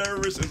makes me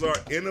nervous is our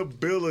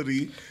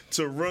inability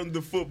to run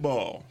the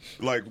football.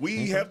 Like,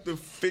 we have to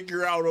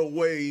figure out a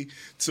way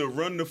to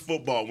run the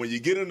football. When you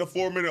get in the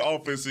 4-minute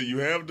offense and you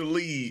have the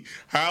lead,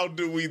 how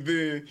do we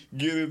then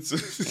get into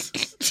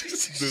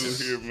dude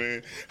here,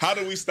 man? How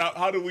do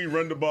we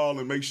run the ball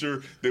and make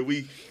sure that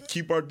we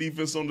keep our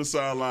defense on the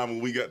sideline when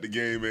we got the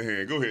game in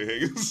hand? Go ahead,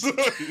 Higgins.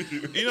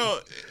 You know,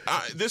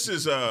 this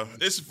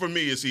for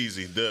me, it's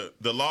easy. The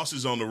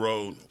losses on the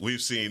road,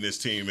 we've seen this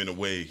team in a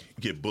way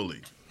get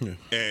bullied. Yeah.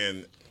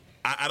 And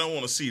I don't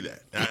want to see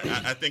that.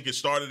 I think it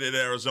started at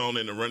Arizona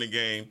in the running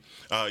game.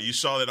 You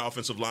saw that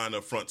offensive line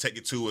up front take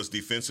it to us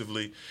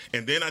defensively.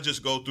 And then I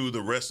just go through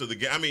the rest of the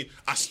game. I mean,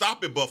 I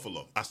stop at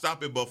Buffalo.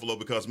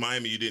 Because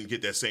Miami, you didn't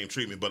get that same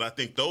treatment. But I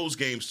think those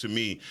games, to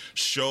me,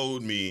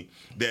 showed me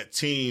that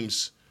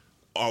teams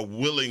are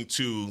willing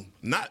to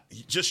not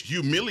just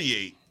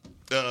humiliate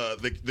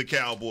the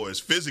Cowboys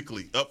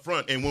physically up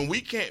front. And when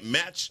we can't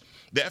match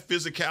that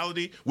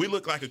physicality, we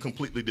look like a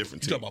completely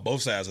different team. You talk about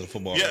both sides of the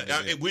football. Yeah,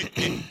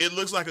 it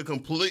looks like a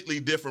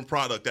completely different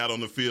product out on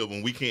the field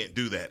when we can't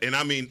do that. And,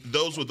 I mean,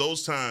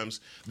 those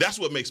times, that's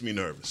what makes me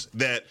nervous,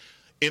 that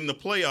in the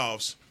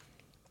playoffs,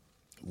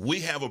 we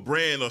have a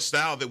brand or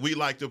style that we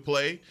like to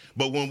play,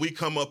 but when we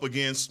come up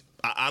against,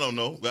 I don't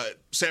know,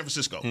 San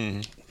Francisco,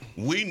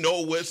 we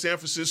know what San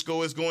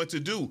Francisco is going to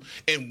do.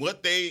 And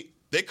what they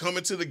come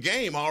into the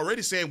game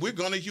already saying, we're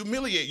going to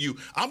humiliate you.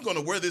 I'm going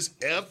to wear this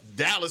F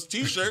Dallas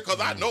T-shirt because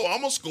I know I'm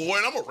going to score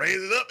and I'm going to raise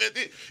it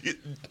up.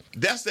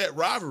 That's that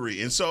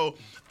rivalry. And so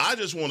I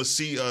just want to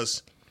see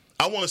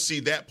I want to see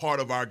that part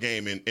of our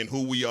game and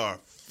who we are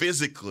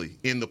physically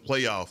in the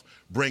playoff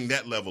bring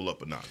that level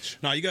up a notch.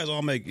 Now, you guys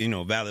all make,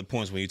 valid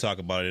points when you talk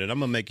about it. And I'm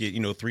going to make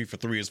it, 3 for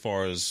 3 as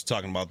far as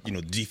talking about,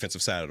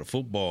 defensive side of the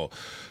football.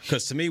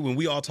 Because to me, when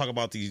we all talk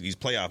about these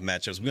playoff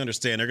matchups, we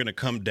understand they're going to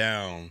come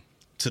down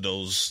to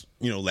those,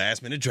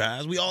 last-minute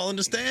drives. We all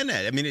understand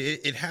that. I mean,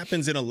 it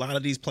happens in a lot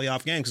of these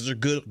playoff games because they're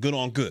good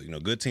on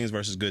good, good teams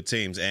versus good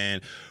teams.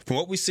 And from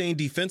what we've seen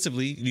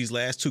defensively these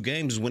last 2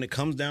 games is when it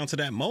comes down to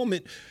that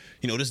moment,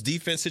 this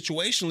defense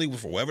situationally,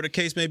 for whatever the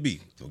case may be,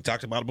 we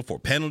talked about it before,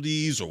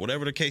 penalties or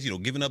whatever the case,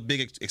 giving up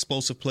big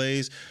explosive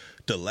plays.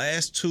 The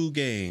last 2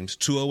 games,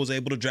 Tua was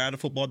able to drive the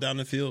football down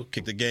the field,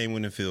 kick the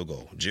game-winning field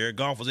goal. Jared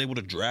Goff was able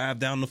to drive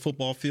down the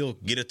football field,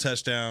 get a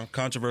touchdown,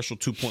 controversial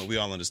 2-point. We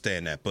all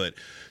understand that. But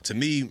to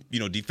me,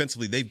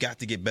 defensively, they've got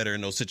to get better in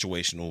those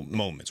situational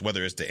moments,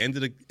 whether it's the end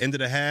of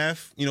the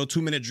half,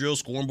 2-minute drill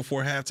scoring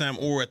before halftime,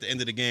 or at the end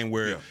of the game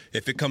where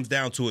if it comes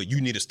down to it,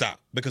 you need to stop.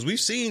 Because we've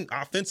seen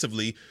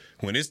offensively,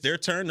 when it's their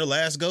turn, the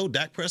last go,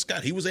 Dak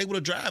Prescott, he was able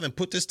to drive and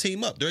put this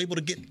team up. They're able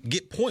to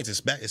get points,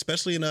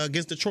 especially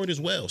against Detroit as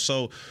well.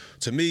 So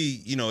to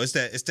me, it's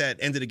that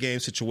end of the game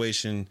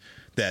situation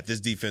that this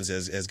defense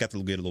has got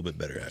to get a little bit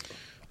better at.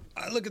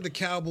 I look at the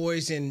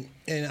Cowboys and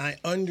I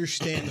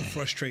understand the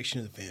frustration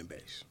of the fan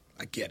base.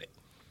 I get it.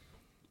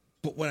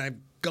 But when I've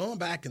gone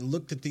back and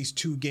looked at these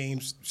 2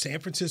 games, San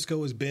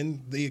Francisco has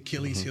been the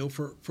Achilles heel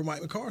for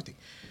Mike McCarthy.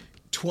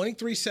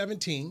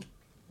 23-17,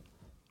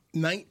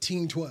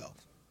 19-12.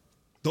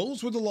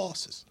 Those were the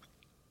losses.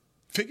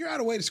 Figure out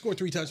a way to score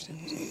 3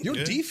 touchdowns. Your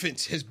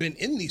defense has been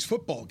in these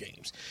football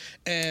games.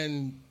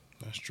 And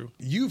that's true.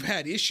 You've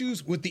had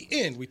issues with the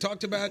end. We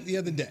talked about it the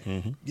other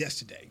day,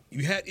 yesterday.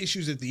 You had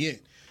issues at the end.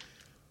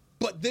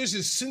 But there's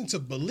this sense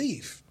of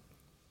belief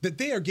that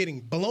they are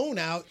getting blown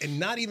out and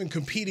not even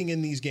competing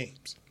in these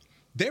games.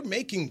 They're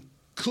making,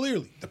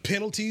 clearly, the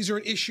penalties are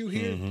an issue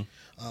here.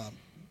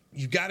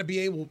 You've got to be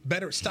able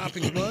better at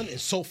stopping the run. And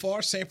so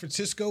far, San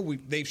Francisco,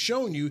 they've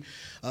shown you.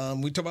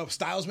 We talk about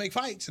styles make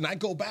fights. And I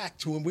go back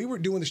to when we were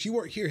doing this. You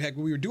weren't here, Heck.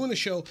 We were doing the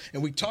show,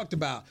 and we talked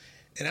about,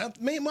 and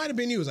it might have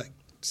been you. It was like,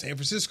 San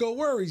Francisco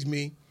worries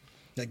me.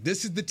 Like,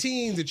 this is the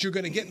team that you're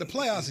going to get in the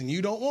playoffs, and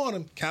you don't want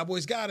them.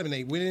 Cowboys got them, and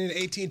they went in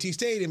AT&T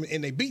Stadium,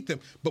 and they beat them.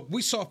 But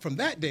we saw from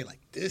that day, like,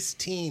 this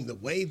team, the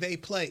way they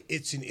play,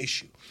 it's an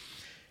issue.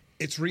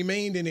 It's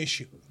remained an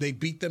issue. They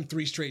beat them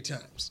 3 straight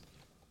times.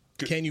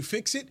 Can you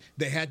fix it?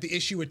 They had the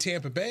issue with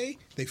Tampa Bay.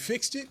 They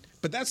fixed it.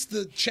 But that's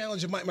the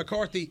challenge of Mike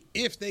McCarthy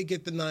if they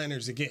get the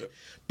Niners again.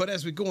 But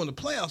as we go in the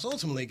playoffs,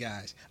 ultimately,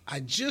 guys,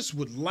 I just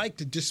would like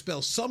to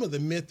dispel some of the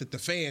myth that the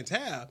fans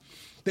have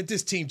that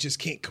this team just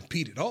can't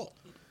compete at all.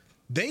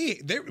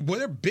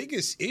 Their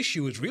biggest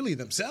issue is really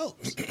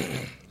themselves.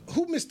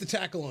 Who missed the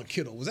tackle on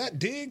Kittle? Was that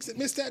Diggs that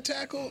missed that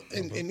tackle?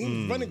 And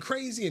he was running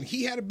crazy, and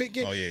he had a big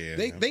game. Oh,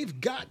 yeah.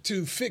 They've got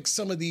to fix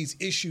some of these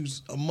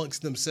issues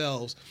amongst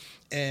themselves,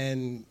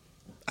 and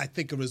I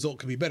think a result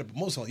could be better. But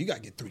most of all, you got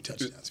to get 3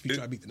 touchdowns if you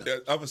try to beat the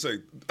Niners. I would say,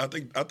 I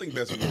think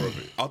that's more of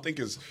it. I think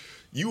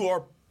you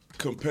are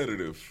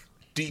competitive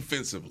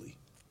defensively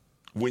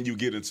when you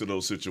get into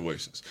those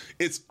situations.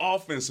 It's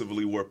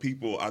offensively where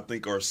people, I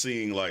think, are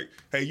seeing like,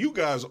 hey, you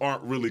guys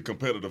aren't really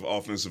competitive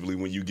offensively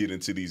when you get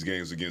into these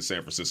games against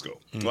San Francisco.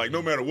 Like,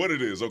 no matter what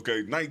it is,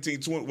 okay,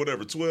 19, 20,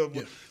 whatever,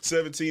 12,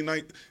 17,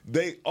 19,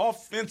 they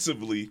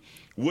offensively,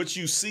 what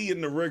you see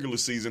in the regular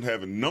season,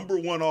 having number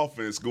 1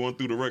 offense going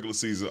through the regular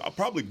season,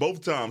 probably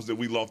both times that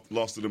we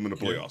lost to them in the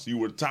playoffs. You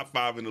were top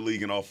 5 in the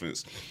league in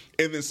offense.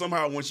 And then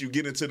somehow once you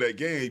get into that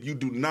game, you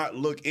do not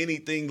look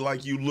anything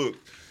like you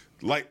looked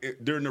like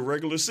during the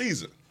regular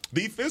season.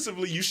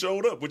 Defensively, you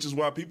showed up, which is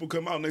why people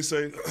come out and they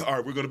say, all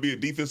right, we're going to be a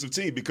defensive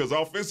team, because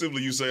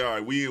offensively you say, all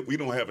right, we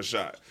don't have a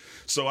shot.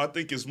 So I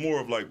think it's more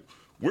of like,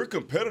 we're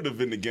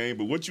competitive in the game,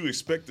 but what you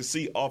expect to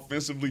see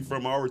offensively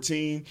from our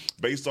team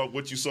based off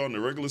what you saw in the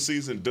regular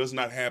season does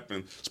not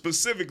happen,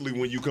 specifically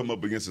when you come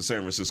up against a San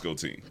Francisco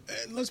team.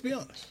 And let's be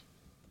honest,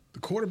 the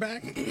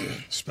quarterback,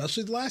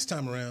 especially the last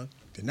time around,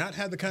 did not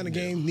have the kind of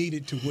game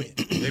needed to win.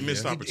 They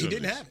missed opportunities. He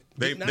didn't have it.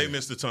 They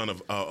missed a ton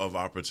of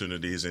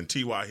opportunities. And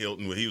T.Y.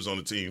 Hilton, when he was on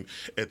the team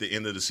at the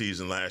end of the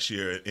season last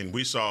year, and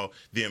we saw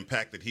the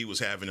impact that he was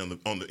having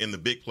in the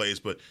big plays.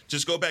 But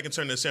just go back and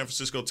turn that San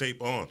Francisco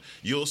tape on.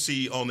 You'll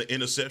see on the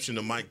interception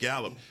of Mike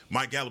Gallup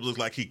looked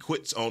like he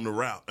quits on the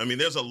route. I mean,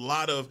 there's a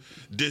lot of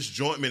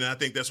disjointment, and I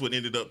think that's what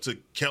ended up to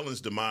Kellen's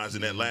demise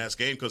in that last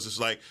game, because it's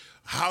like,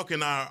 how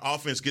can our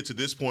offense get to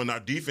this point and our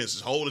defense is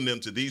holding them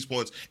to these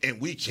points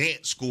and we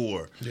can't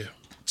score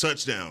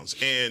touchdowns?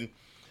 And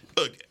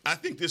look, I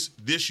think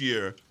this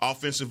year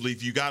offensively,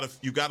 you gotta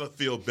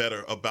feel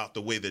better about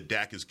the way that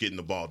Dak is getting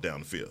the ball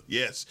down the field.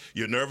 Yes,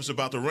 you're nervous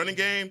about the running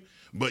game,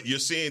 but you're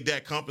seeing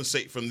Dak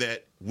compensate from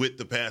that with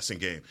the passing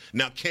game.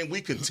 Now, can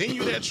we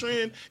continue that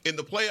trend in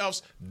the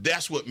playoffs?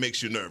 That's what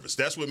makes you nervous.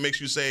 That's what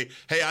makes you say,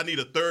 hey, I need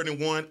a 3rd and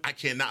 1. I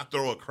cannot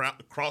throw a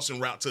crossing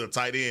route to the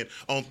tight end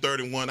on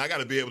 3rd and 1. I got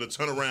to be able to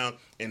turn around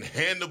and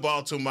hand the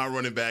ball to my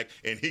running back,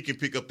 and he can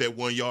pick up that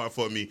 1 yard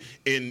for me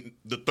in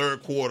the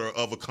 3rd quarter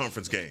of a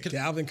conference game.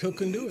 Dalvin Cook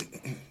couldn't do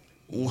it.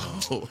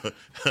 Whoa.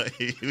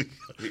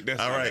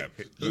 All right.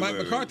 Mike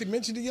McCarthy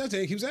mentioned it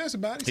yesterday. He was asked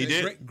about it. He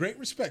said, great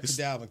respect for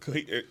Dalvin Cook.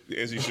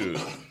 As he should.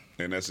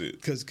 And that's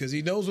it. Because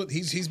he knows what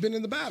he's been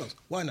in the battles.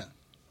 Why not?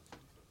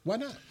 Why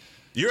not?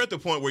 You're at the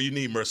point where you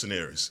need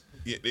mercenaries.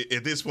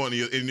 At this point in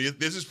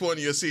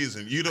your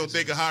season, you don't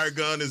think a hired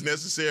gun is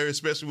necessary,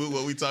 especially with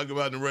what we talk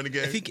about in the running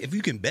game? If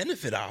you can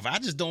benefit off, I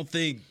just don't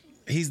think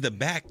he's the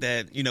back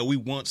that we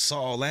once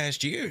saw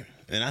last year.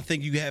 And I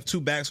think you have 2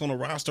 backs on the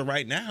roster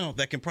right now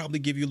that can probably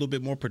give you a little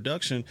bit more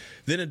production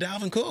than a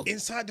Dalvin Cook.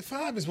 Inside the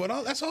 5 is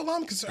that's all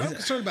I'm concerned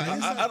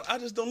about. I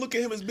just don't look at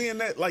him as being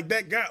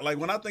that guy. Like,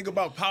 when I think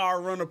about power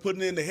runner,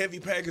 putting in the heavy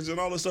package and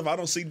all this stuff, I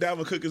don't see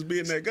Dalvin Cook as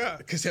being that guy.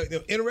 Because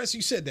interesting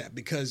you said that,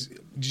 because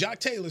Jock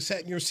Taylor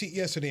sat in your seat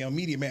yesterday on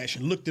Media Mash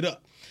and looked it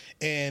up.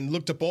 And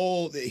looked up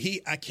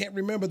I can't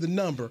remember the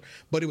number,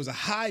 but it was a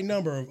high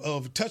number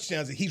of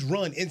touchdowns that he's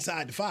run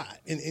inside the 5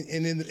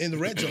 in the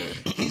red zone.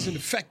 He's an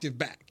effective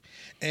back,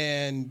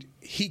 and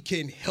he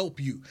can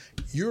help you.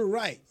 You're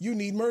right. You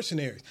need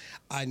mercenaries.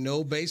 I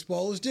know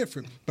baseball is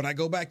different, but I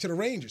go back to the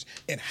Rangers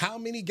and how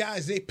many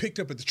guys they picked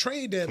up at the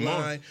trade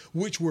deadline,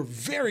 which were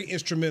very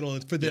instrumental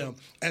for them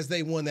as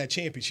they won that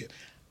championship.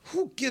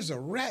 Who gives a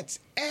rat's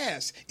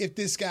ass if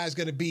this guy's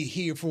going to be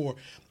here for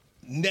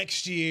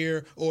next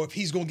year or if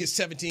he's going to get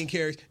 17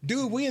 carries.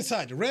 Dude, we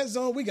inside the red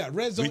zone. We got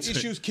red zone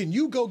issues. Can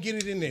you go get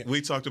it in there?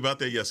 We talked about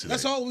that yesterday.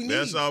 That's all we need.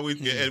 That's all we.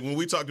 And when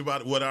we talked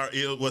about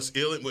what's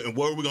ill and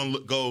where we're going to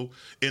go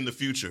in the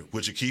future,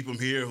 would you keep him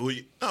here?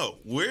 No,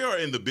 we are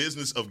in the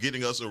business of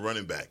getting us a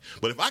running back.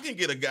 But if I can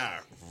get a guy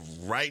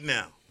right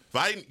now,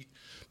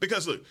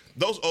 because look,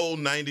 those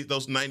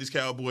 90s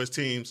Cowboys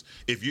teams,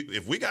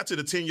 if we got to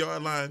the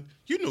 10-yard line,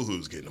 you knew who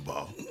was getting the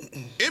ball.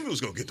 Emmy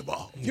was gonna get the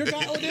ball. Your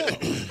guy Odell.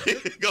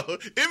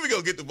 Emmy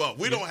gonna get the ball.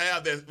 We don't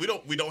have that.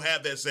 We don't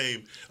have that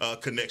same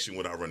connection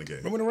with our running game.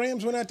 Remember when the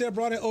Rams went out there,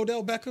 brought in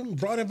Odell Beckham,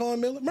 brought in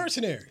Von Miller,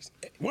 Mercenaries.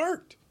 It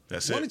worked.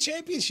 That's Won it. a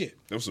championship.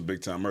 That was some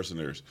big time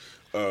Mercenaries.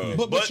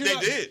 But they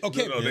did.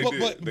 Okay,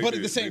 but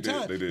at the same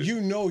time, they did. you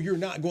know you're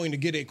not going to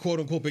get a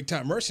quote-unquote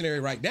big-time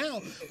mercenary right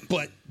now,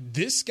 but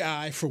this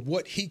guy, for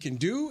what he can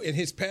do in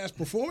his past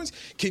performance,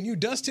 can you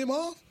dust him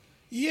off?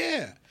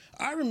 Yeah.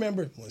 I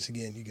remember, once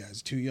again, you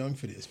guys are too young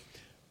for this,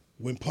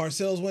 when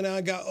Parcells went out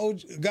and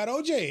got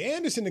O.J.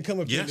 Anderson to come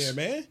up in there,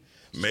 man.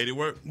 Made it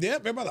work. Yeah,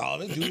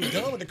 everybody, this dude's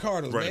done with the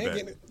Cardinals,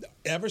 man.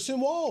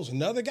 Everson Walls,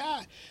 another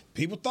guy.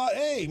 People thought,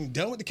 hey,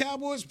 done with the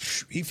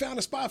Cowboys. He found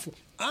a spot for him.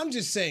 I'm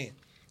just saying,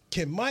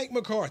 can Mike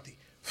McCarthy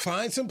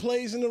find some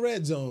plays in the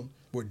red zone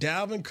where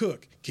Dalvin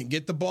Cook can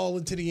get the ball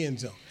into the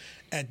end zone?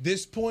 At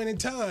this point in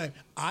time,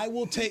 I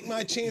will take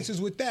my chances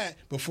with that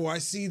before I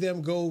see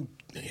them go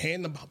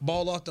hand the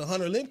ball off to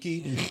Hunter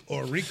Lemke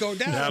or Rico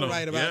Dowdle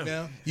right about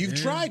now. You've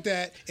tried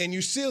that, and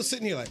you're still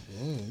sitting here like,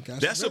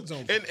 that's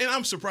and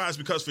I'm surprised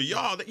because for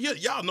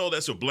y'all know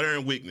that's a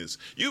blaring weakness.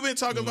 You've been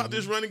talking about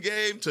this running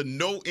game to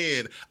no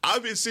end.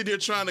 I've been sitting here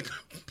trying to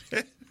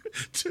compare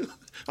to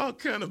all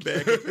kind of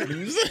bad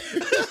comparisons.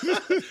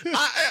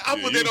 I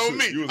put that on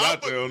me. You was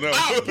out there on that.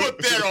 I put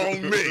that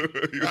on me.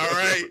 All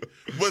right,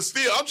 but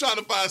still, I'm trying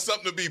to find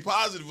something to be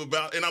positive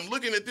about, and I'm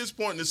looking at this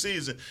point in the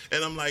season,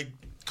 and I'm like,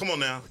 come on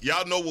now.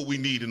 Y'all know what we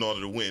need in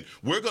order to win.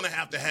 We're going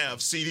to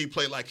have CD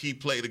play like he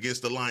played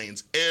against the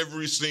Lions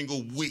every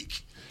single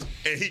week.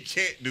 And he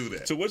can't do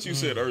that. So what you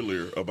said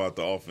earlier about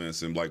the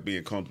offense and like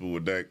being comfortable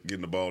with Dak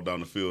getting the ball down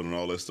the field and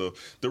all that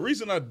stuff, the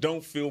reason I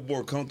don't feel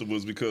more comfortable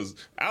is because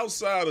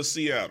outside of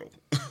Seattle,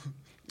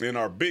 in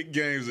our big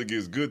games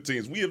against good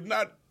teams, we have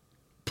not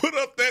put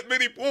up that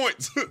many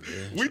points.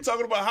 We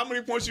talking about how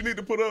many points you need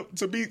to put up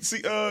to beat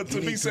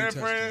San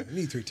Fran. You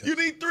need 3 touchdowns. You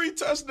need 3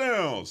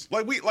 touchdowns.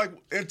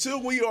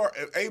 Until we are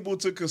able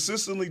to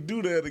consistently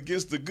do that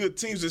against the good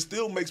teams, it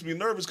still makes me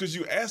nervous because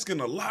you're asking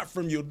a lot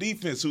from your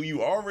defense, who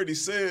you already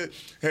said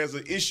has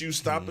an issue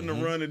stopping the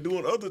run and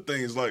doing other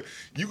things. Like,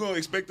 you gonna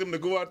expect them to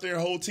go out there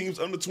and hold teams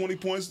under 20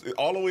 points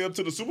all the way up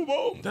to the Super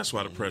Bowl? That's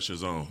why the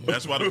pressure's on.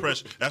 That's why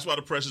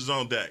the pressure's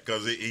on Dak,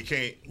 because he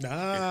can't.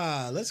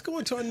 Let's go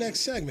into our next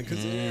segment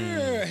because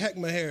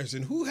Heckma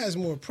Harrison, who has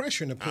more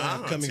pressure in the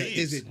playoff coming up?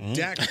 Is it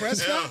Dak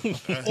Prescott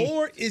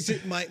or is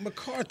it Mike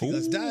McCarthy?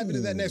 Let's dive into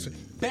that next one.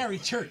 Barry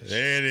Church.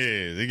 There it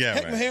is. You got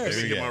Heckma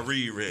Harrison. Get my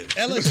read ready.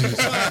 LSU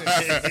signing.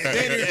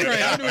 Daniel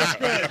Craig. I'm doing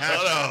spread.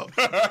 Hold on.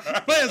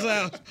 Players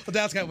Lounge.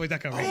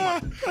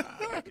 DallasCowboys.com.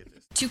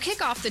 To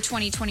kick off the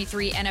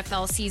 2023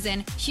 NFL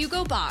season,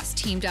 Hugo Boss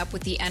teamed up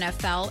with the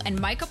NFL and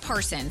Micah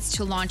Parsons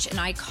to launch an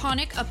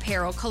iconic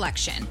apparel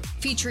collection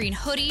featuring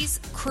hoodies,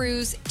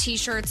 crews,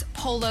 t-shirts,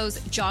 polos,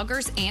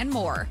 joggers, and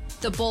more.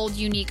 The bold,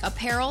 unique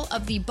apparel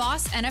of the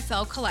Boss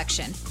NFL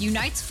collection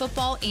unites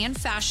football and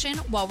fashion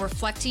while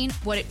reflecting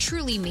what it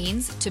truly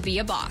means to be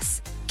a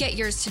boss. Get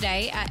yours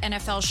today at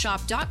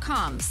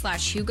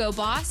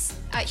nflshop.com/HugoBoss,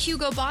 at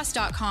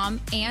HugoBoss.com,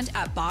 and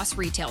at Boss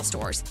retail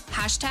stores.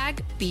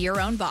 #Be your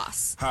own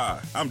boss.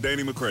 Hi, I'm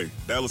Danny McCray,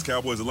 Dallas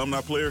Cowboys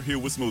alumni player here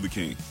with Smoothie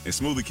King. And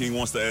Smoothie King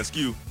wants to ask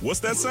you, what's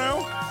that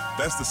sound?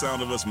 That's the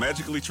sound of us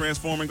magically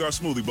transforming our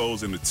smoothie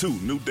bowls into 2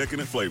 new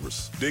decadent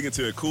flavors. Dig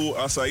into a cool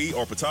acai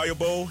or pitaya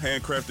bowl,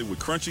 handcrafted with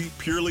crunchy,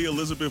 purely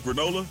Elizabeth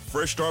granola,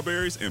 fresh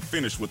strawberries, and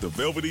finished with a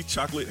velvety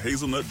chocolate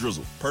hazelnut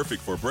drizzle.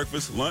 Perfect for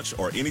breakfast, lunch,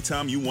 or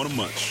anytime you want to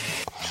munch.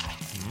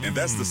 And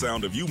that's the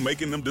sound of you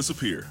making them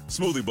disappear.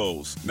 Smoothie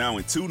bowls, now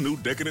in 2 new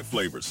decadent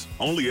flavors.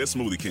 Only at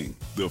Smoothie King,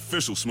 the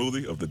official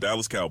smoothie of the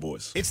Dallas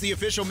Cowboys. It's the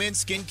official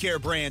men's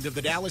skincare brand of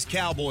the Dallas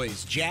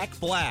Cowboys, Jack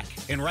Black.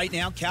 And right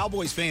now,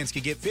 Cowboys fans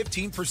can get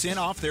 15%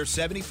 off their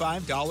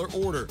 $75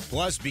 order.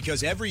 Plus,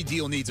 because every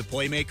deal needs a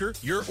playmaker,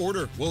 your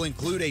order will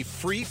include a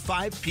free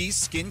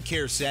 5-piece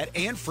skincare set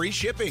and free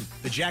shipping.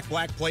 The Jack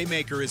Black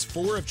Playmaker is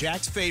 4 of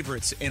Jack's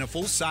favorites and a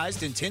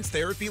full-sized intense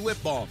therapy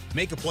lip balm.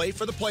 Make a play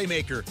for the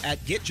Playmaker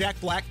at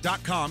getjackblack.com/Cowboys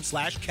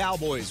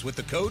with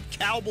the code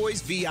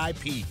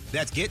CowboysVIP.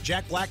 That's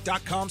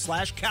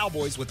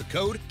getjackblack.com/Cowboys with the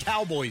code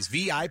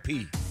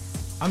CowboysVIP.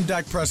 I'm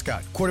Dak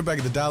Prescott, quarterback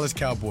of the Dallas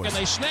Cowboys. And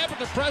they snap it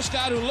to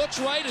Prescott, who looks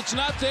right. It's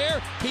not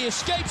there. He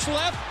escapes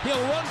left.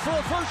 He'll run for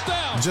a first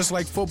down. Just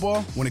like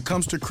football, when it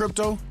comes to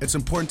crypto, it's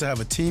important to have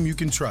a team you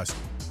can trust.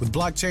 With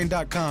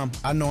blockchain.com,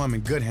 I know I'm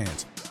in good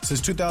hands.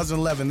 Since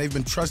 2011, they've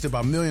been trusted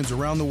by millions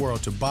around the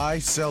world to buy,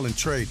 sell, and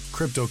trade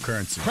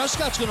cryptocurrency.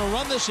 Prescott's going to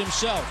run this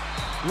himself.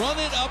 Run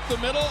it up the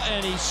middle,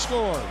 and he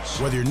scores.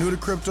 Whether you're new to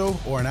crypto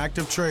or an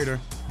active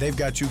trader, they've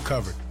got you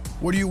covered.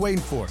 What are you waiting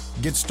for?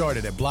 Get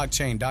started at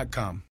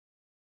blockchain.com.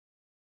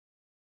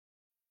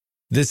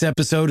 This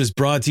episode is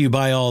brought to you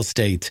by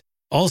Allstate.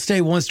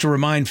 Allstate wants to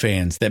remind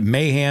fans that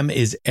mayhem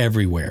is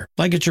everywhere,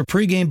 like at your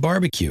pregame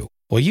barbecue.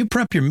 While you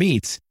prep your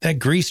meats, that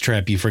grease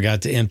trap you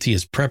forgot to empty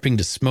is prepping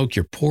to smoke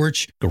your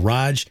porch,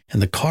 garage,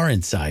 and the car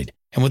inside.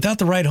 And without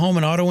the right home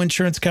and auto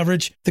insurance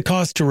coverage, the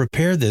cost to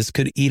repair this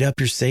could eat up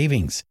your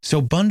savings.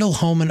 So bundle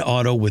home and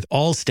auto with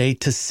Allstate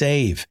to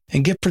save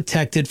and get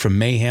protected from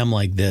mayhem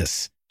like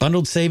this.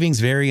 Bundled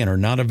savings vary and are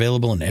not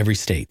available in every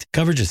state.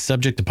 Coverage is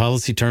subject to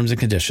policy terms and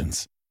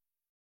conditions.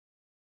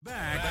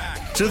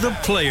 Back to the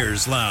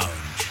Players Lounge.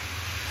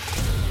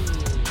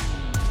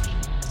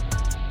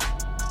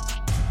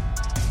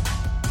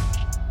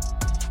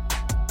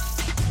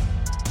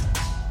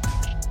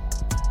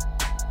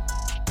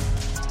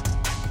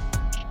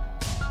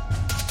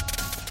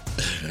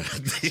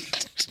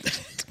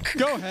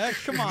 Go ahead,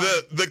 come on.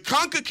 The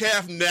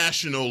CONCACAF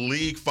National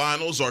League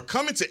Finals are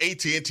coming to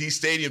AT&T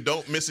Stadium.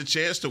 Don't miss a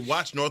chance to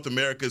watch North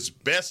America's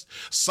best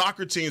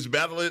soccer teams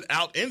battle it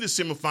out in the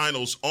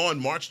semifinals on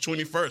March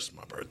 21st,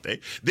 my birthday.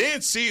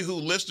 Then see who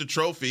lifts the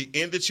trophy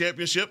in the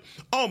championship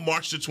on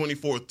March the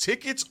 24th.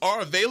 Tickets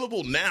are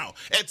available now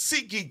at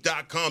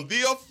SeatGeek.com,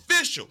 the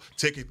official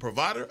ticket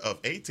provider of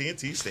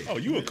AT&T Stadium. Oh,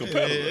 you a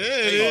competitor.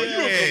 You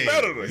a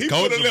competitor. He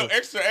put a little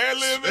extra ad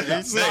lib in.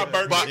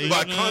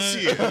 By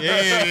concierge.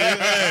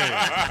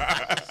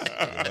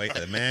 Wait,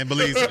 the man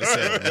believes in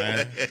himself,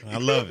 man. I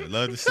love it.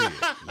 Love to see it.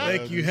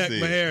 Thank you,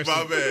 Heckma Harrison.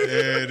 My bad.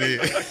 There it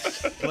is.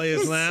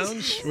 Players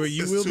Lounge, where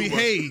you will be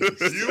hazed.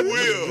 You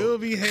will. You will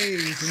be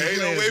hazed. Ain't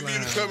no way for you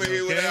to come in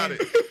here without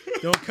it.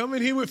 Don't come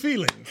in here with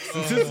feelings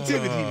and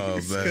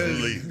sensitivities,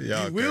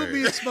 because you will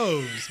be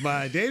exposed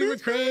by Danny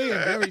McCray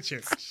and Barry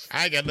Church.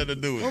 I ain't got nothing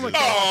to do with this.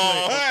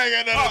 I ain't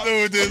got nothing to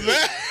do with this,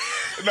 man.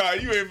 Nah,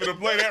 you ain't finna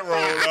play that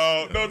role,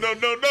 dog. No. I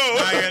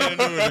ain't got nothing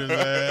to do with this,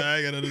 man. I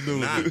ain't got nothing to do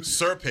with this.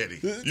 Sir Petty.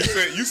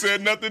 You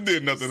said nothing,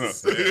 did nothing, huh?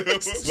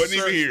 Wasn't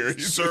even here.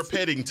 Sir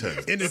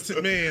Peddington.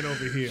 Innocent man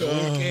over here.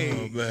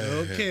 Okay.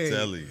 Man. Okay.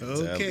 Tell you.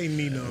 Okay,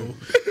 Nino.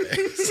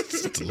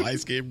 The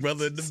light-skinned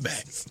brother in the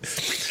back.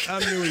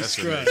 I'm Louis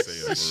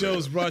Scruggs. The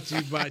show's brought to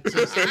you by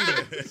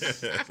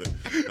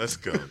Tostitos. Let's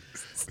go.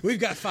 We've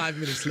got 5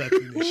 minutes left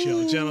in this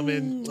show,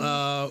 gentlemen.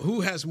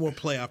 Who has more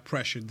playoff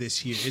pressure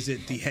this year? Is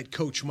it the head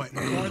coach, Mike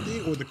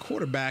McCarthy, or the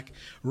quarterback,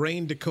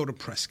 Rain Dakota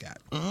Prescott?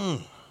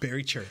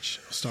 Barry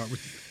Church, I'll start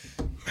with you.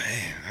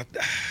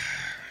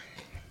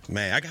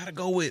 Man, I gotta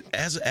go with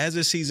as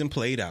the season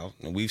played out,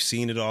 and we've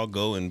seen it all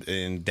go,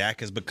 and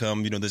Dak has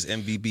become this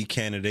MVP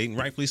candidate, and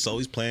rightfully so.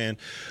 He's playing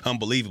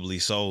unbelievably.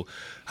 So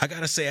I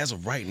gotta say, as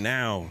of right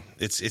now,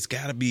 it's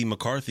gotta be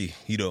McCarthy.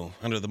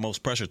 Under the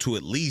most pressure to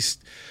at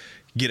least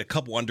get a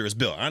couple under his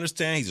belt. I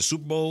understand he's a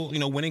Super Bowl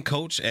winning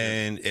coach,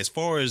 and as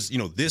far as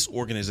this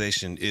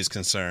organization is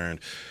concerned,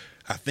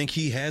 I think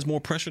he has more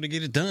pressure to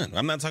get it done.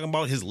 I'm not talking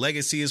about his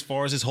legacy as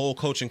far as his whole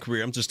coaching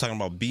career. I'm just talking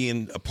about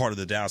being a part of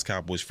the Dallas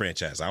Cowboys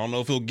franchise. I don't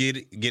know if he'll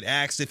get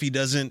axed if he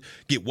doesn't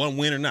get one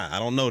win or not. I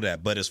don't know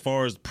that. But as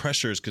far as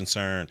pressure is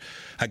concerned,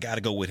 I got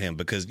to go with him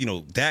because,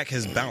 Dak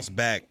has bounced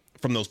back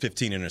from those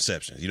 15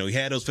 interceptions. He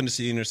had those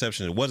fantasy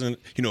interceptions. It wasn't,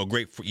 a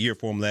great year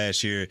for him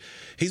last year.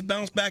 He's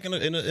bounced back in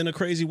a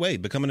crazy way,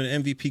 becoming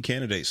an MVP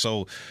candidate.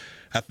 So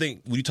I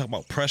think when you talk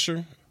about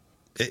pressure,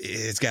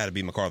 it's got to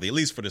be McCarthy, at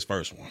least for this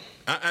first one.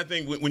 I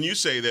think when you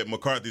say that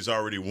McCarthy's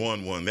already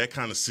won one, that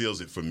kind of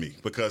seals it for me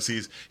because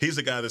he's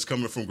a guy that's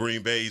coming from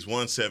Green Bay. He's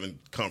won 7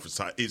 conference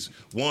titles. He's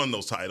won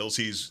those titles.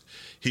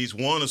 He's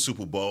won a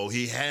Super Bowl.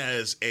 He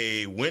has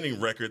a winning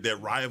record that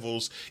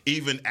rivals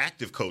even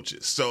active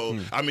coaches. So,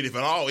 I mean, if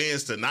it all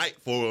ends tonight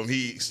for him,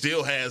 he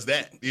still has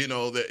that,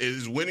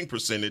 his winning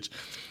percentage.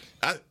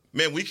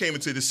 Man, we came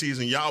into the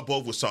season, y'all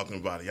both was talking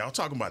about it. Y'all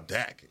talking about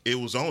Dak. It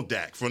was on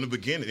Dak from the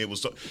beginning. It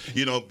was,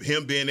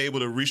 him being able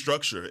to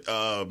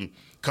restructure,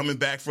 coming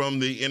back from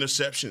the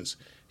interceptions.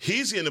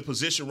 He's in a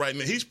position right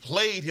now. He's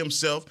played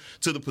himself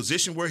to the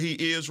position where he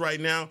is right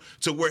now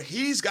to where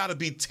he's got to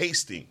be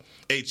tasting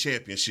a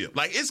championship.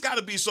 Like, it's got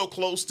to be so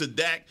close to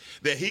Dak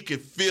that he can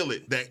feel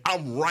it, that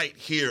I'm right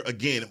here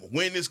again.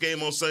 Win this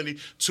game on Sunday,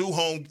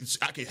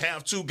 I can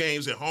have 2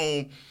 games at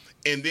home,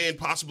 and then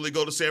possibly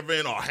go to San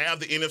Fran or have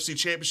the NFC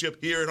Championship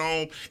here at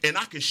home, and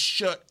I can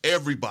shut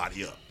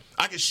everybody up.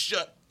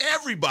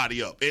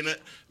 And,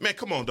 man,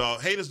 come on,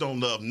 dog. Haters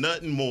don't love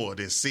nothing more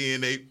than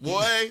seeing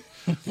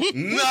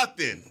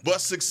nothing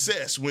but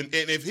success. And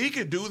if he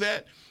could do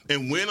that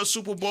and win a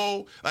Super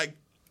Bowl, like,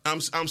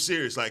 I'm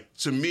serious. Like,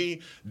 to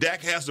me,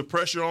 Dak has the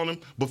pressure on him,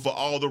 but for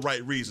all the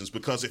right reasons.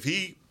 Because if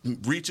he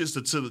reaches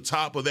to the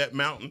top of that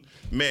mountain,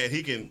 man,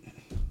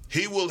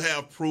 he will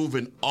have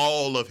proven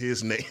all of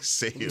his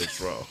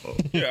naysayers wrong.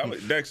 Yeah,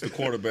 Dak's the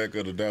quarterback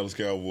of the Dallas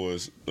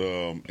Cowboys,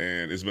 and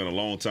it's been a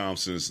long time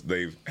since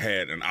they've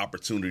had an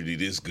opportunity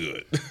this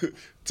good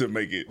to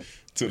make it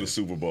to the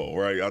Super Bowl,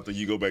 right? I think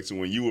you go back to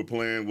when you were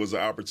playing was an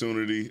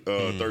opportunity,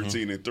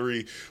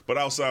 13-3. But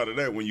outside of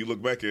that, when you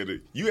look back at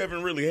it, you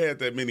haven't really had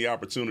that many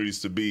opportunities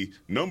to be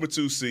number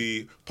 2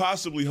 seed,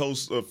 possibly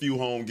host a few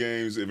home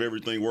games if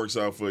everything works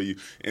out for you,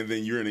 and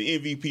then you're in an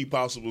MVP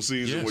possible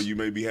season where you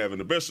may be having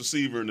the best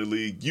receiver in the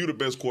league, you the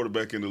best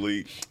quarterback in the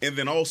league, and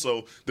then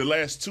also the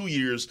last 2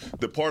 years,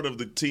 the part of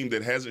the team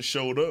that hasn't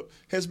showed up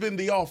has been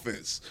the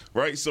offense,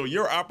 right? So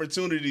your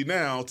opportunity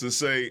now to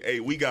say,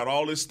 hey, we got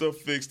all this stuff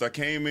fixed. I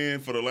came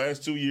in for the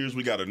last 2 years.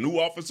 We got a new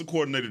offensive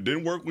coordinator.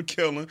 Didn't work with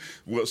Kellen.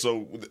 Well,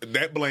 so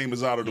that blame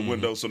is out of the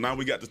window. So now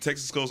we got the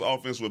Texas Coast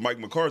offense with Mike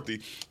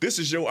McCarthy. This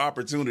is your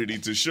opportunity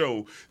to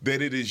show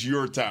that it is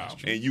your time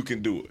and you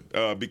can do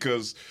it.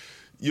 Because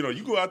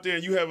you go out there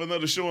and you have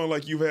another showing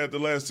like you've had the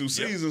last 2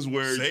 seasons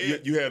where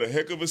you had a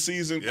heck of a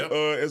season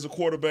as a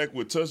quarterback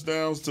with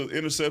touchdowns to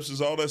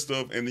interceptions, all that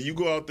stuff, and then you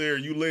go out there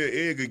and you lay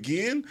an egg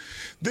again,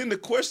 then the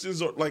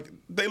questions are like,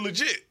 they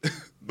legit.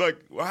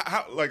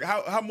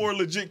 How more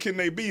legit can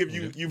they be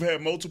if you've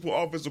had multiple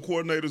offensive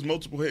coordinators,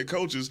 multiple head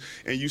coaches,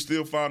 and you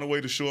still find a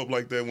way to show up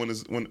like that when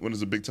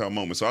it's a big time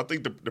moment? So I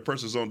think the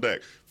pressure's on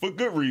Dak for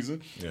good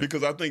reason,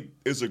 because I think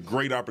it's a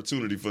great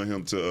opportunity for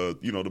him to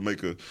to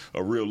make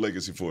a real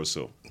legacy for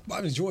himself. Well,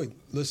 I've enjoyed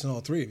listening to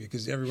all three of you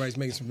because everybody's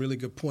making some really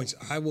good points.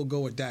 I will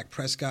go with Dak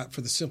Prescott for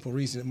the simple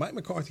reason that Mike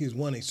McCarthy has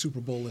won a Super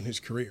Bowl in his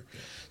career.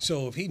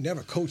 So if he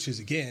never coaches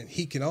again,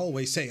 he can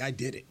always say, I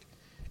did it.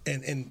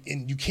 And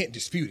you can't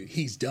dispute it.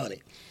 He's done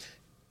it.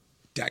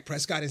 Dak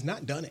Prescott has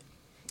not done it.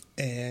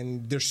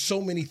 And there's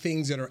so many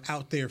things that are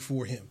out there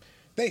for him.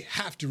 They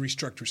have to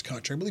restructure his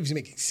contract. I believe he's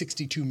making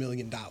 $62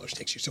 million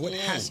next year. So it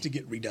has to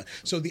get redone.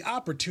 So the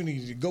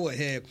opportunity to go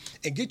ahead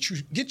and get you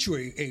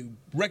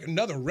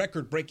another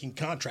record-breaking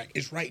contract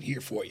is right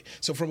here for you.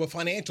 So from a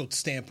financial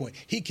standpoint,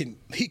 he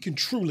can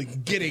truly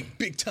get a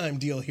big-time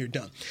deal here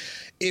done.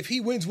 If he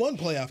wins one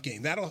playoff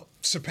game, that'll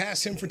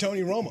surpass him for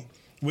Tony Romo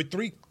with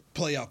 3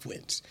 playoff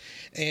wins.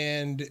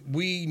 And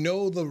we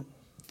know the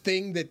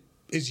thing that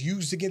is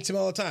used against him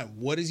all the time.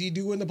 What does he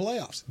do in the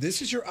playoffs?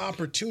 This is your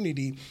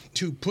opportunity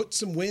to put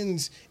some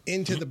wins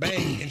into the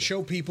bank and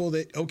show people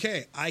that,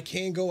 okay, I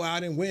can go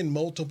out and win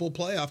multiple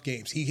playoff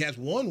games. He has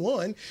won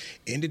one,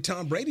 ended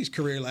Tom Brady's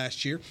career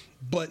last year,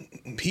 but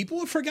people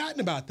have forgotten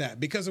about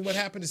that because of what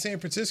happened to San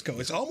Francisco.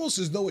 It's almost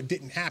as though it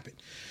didn't happen.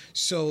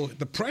 So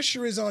the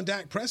pressure is on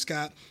Dak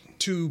Prescott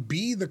to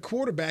be the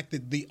quarterback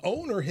that the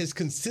owner has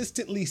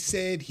consistently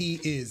said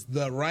he is,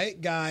 the right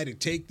guy to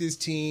take this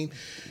team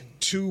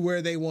to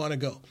where they want to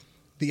go.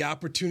 The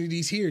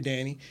opportunity's here,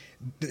 Danny.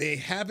 They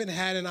haven't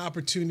had an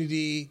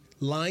opportunity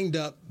lined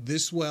up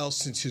this well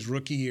since his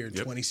rookie year in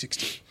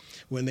 2016,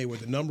 when they were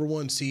the number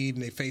 1 seed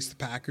and they faced the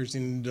Packers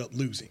and ended up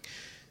losing.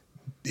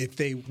 If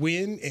they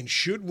win and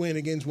should win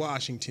against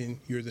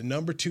Washington, you're the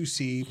number 2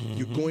 seed.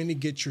 You're going to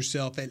get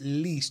yourself at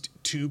least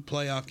 2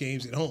 playoff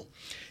games at home.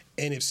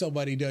 And if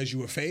somebody does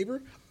you a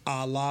favor,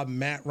 a la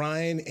Matt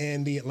Ryan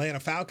and the Atlanta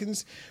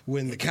Falcons,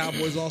 when the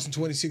Cowboys lost in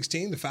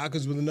 2016, the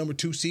Falcons were the number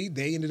 2 seed.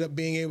 They ended up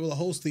being able to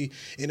host the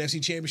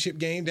NFC Championship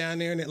game down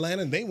there in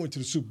Atlanta, and they went to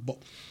the Super Bowl.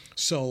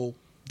 So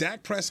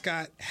Dak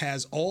Prescott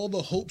has all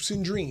the hopes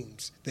and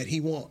dreams that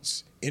he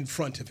wants in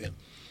front of him.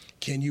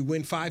 Can you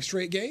win 5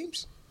 straight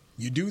games?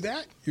 You do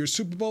that, you're a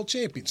Super Bowl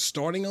champion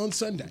starting on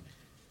Sunday.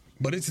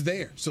 But it's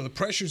there, so the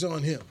pressure's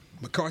on him.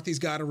 McCarthy's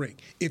got a ring.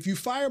 If you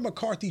fire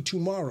McCarthy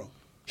tomorrow,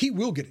 he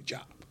will get a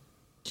job.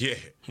 Yeah.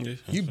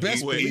 You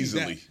best believe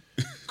easily.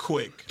 that.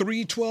 Quick.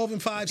 3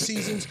 12-5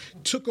 seasons,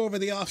 took over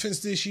the offense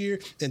this year,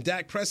 and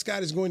Dak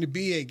Prescott is going to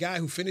be a guy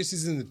who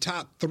finishes in the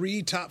top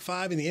 3, top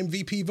 5 in the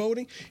MVP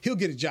voting. He'll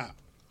get a job.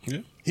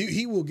 Yeah.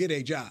 He will get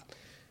a job.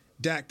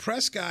 Dak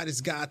Prescott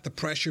has got the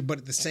pressure, but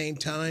at the same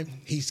time,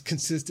 he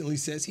consistently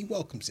says he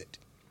welcomes it.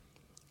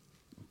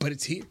 But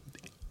it's here.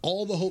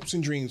 All the hopes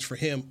and dreams for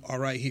him are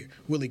right here.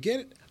 Will he get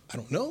it? I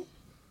don't know.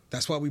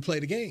 That's why we play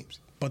the games.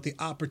 But the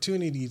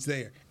opportunity is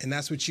there. And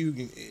that's what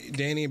you,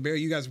 Danny and Barry,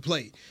 you guys have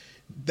played.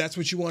 That's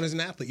what you want as an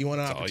athlete. You want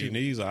an opportunity. All you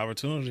need is an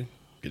opportunity.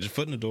 Get your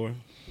foot in the door.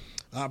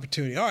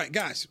 Opportunity. All right,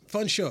 guys.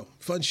 Fun show.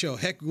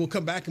 Heck, we'll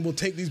come back and we'll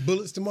take these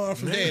bullets tomorrow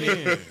from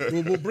Danny.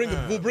 We'll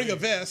bring a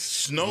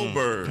vest.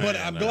 Snowbird. But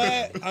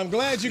I'm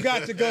glad you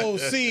got to go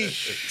see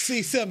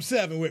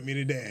 7-7 with me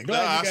today.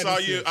 I saw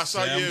you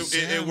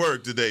at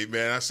work today,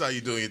 man. I saw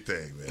you doing your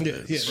thing,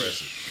 man. Yeah.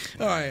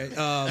 All right.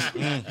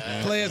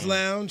 Players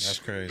Lounge. That's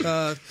crazy.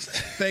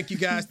 Thank you,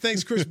 guys.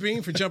 Thanks, Chris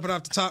Bean, for jumping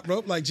off the top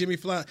rope like Jimmy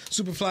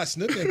Superfly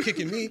Snook and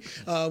kicking me.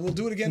 We'll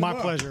do it again tomorrow.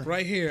 My pleasure.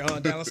 Right here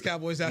on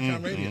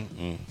DallasCowboys.com radio.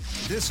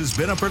 This has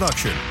been a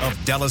production of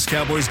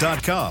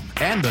DallasCowboys.com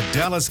and the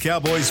Dallas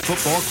Cowboys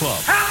Football Club.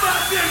 How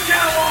about this?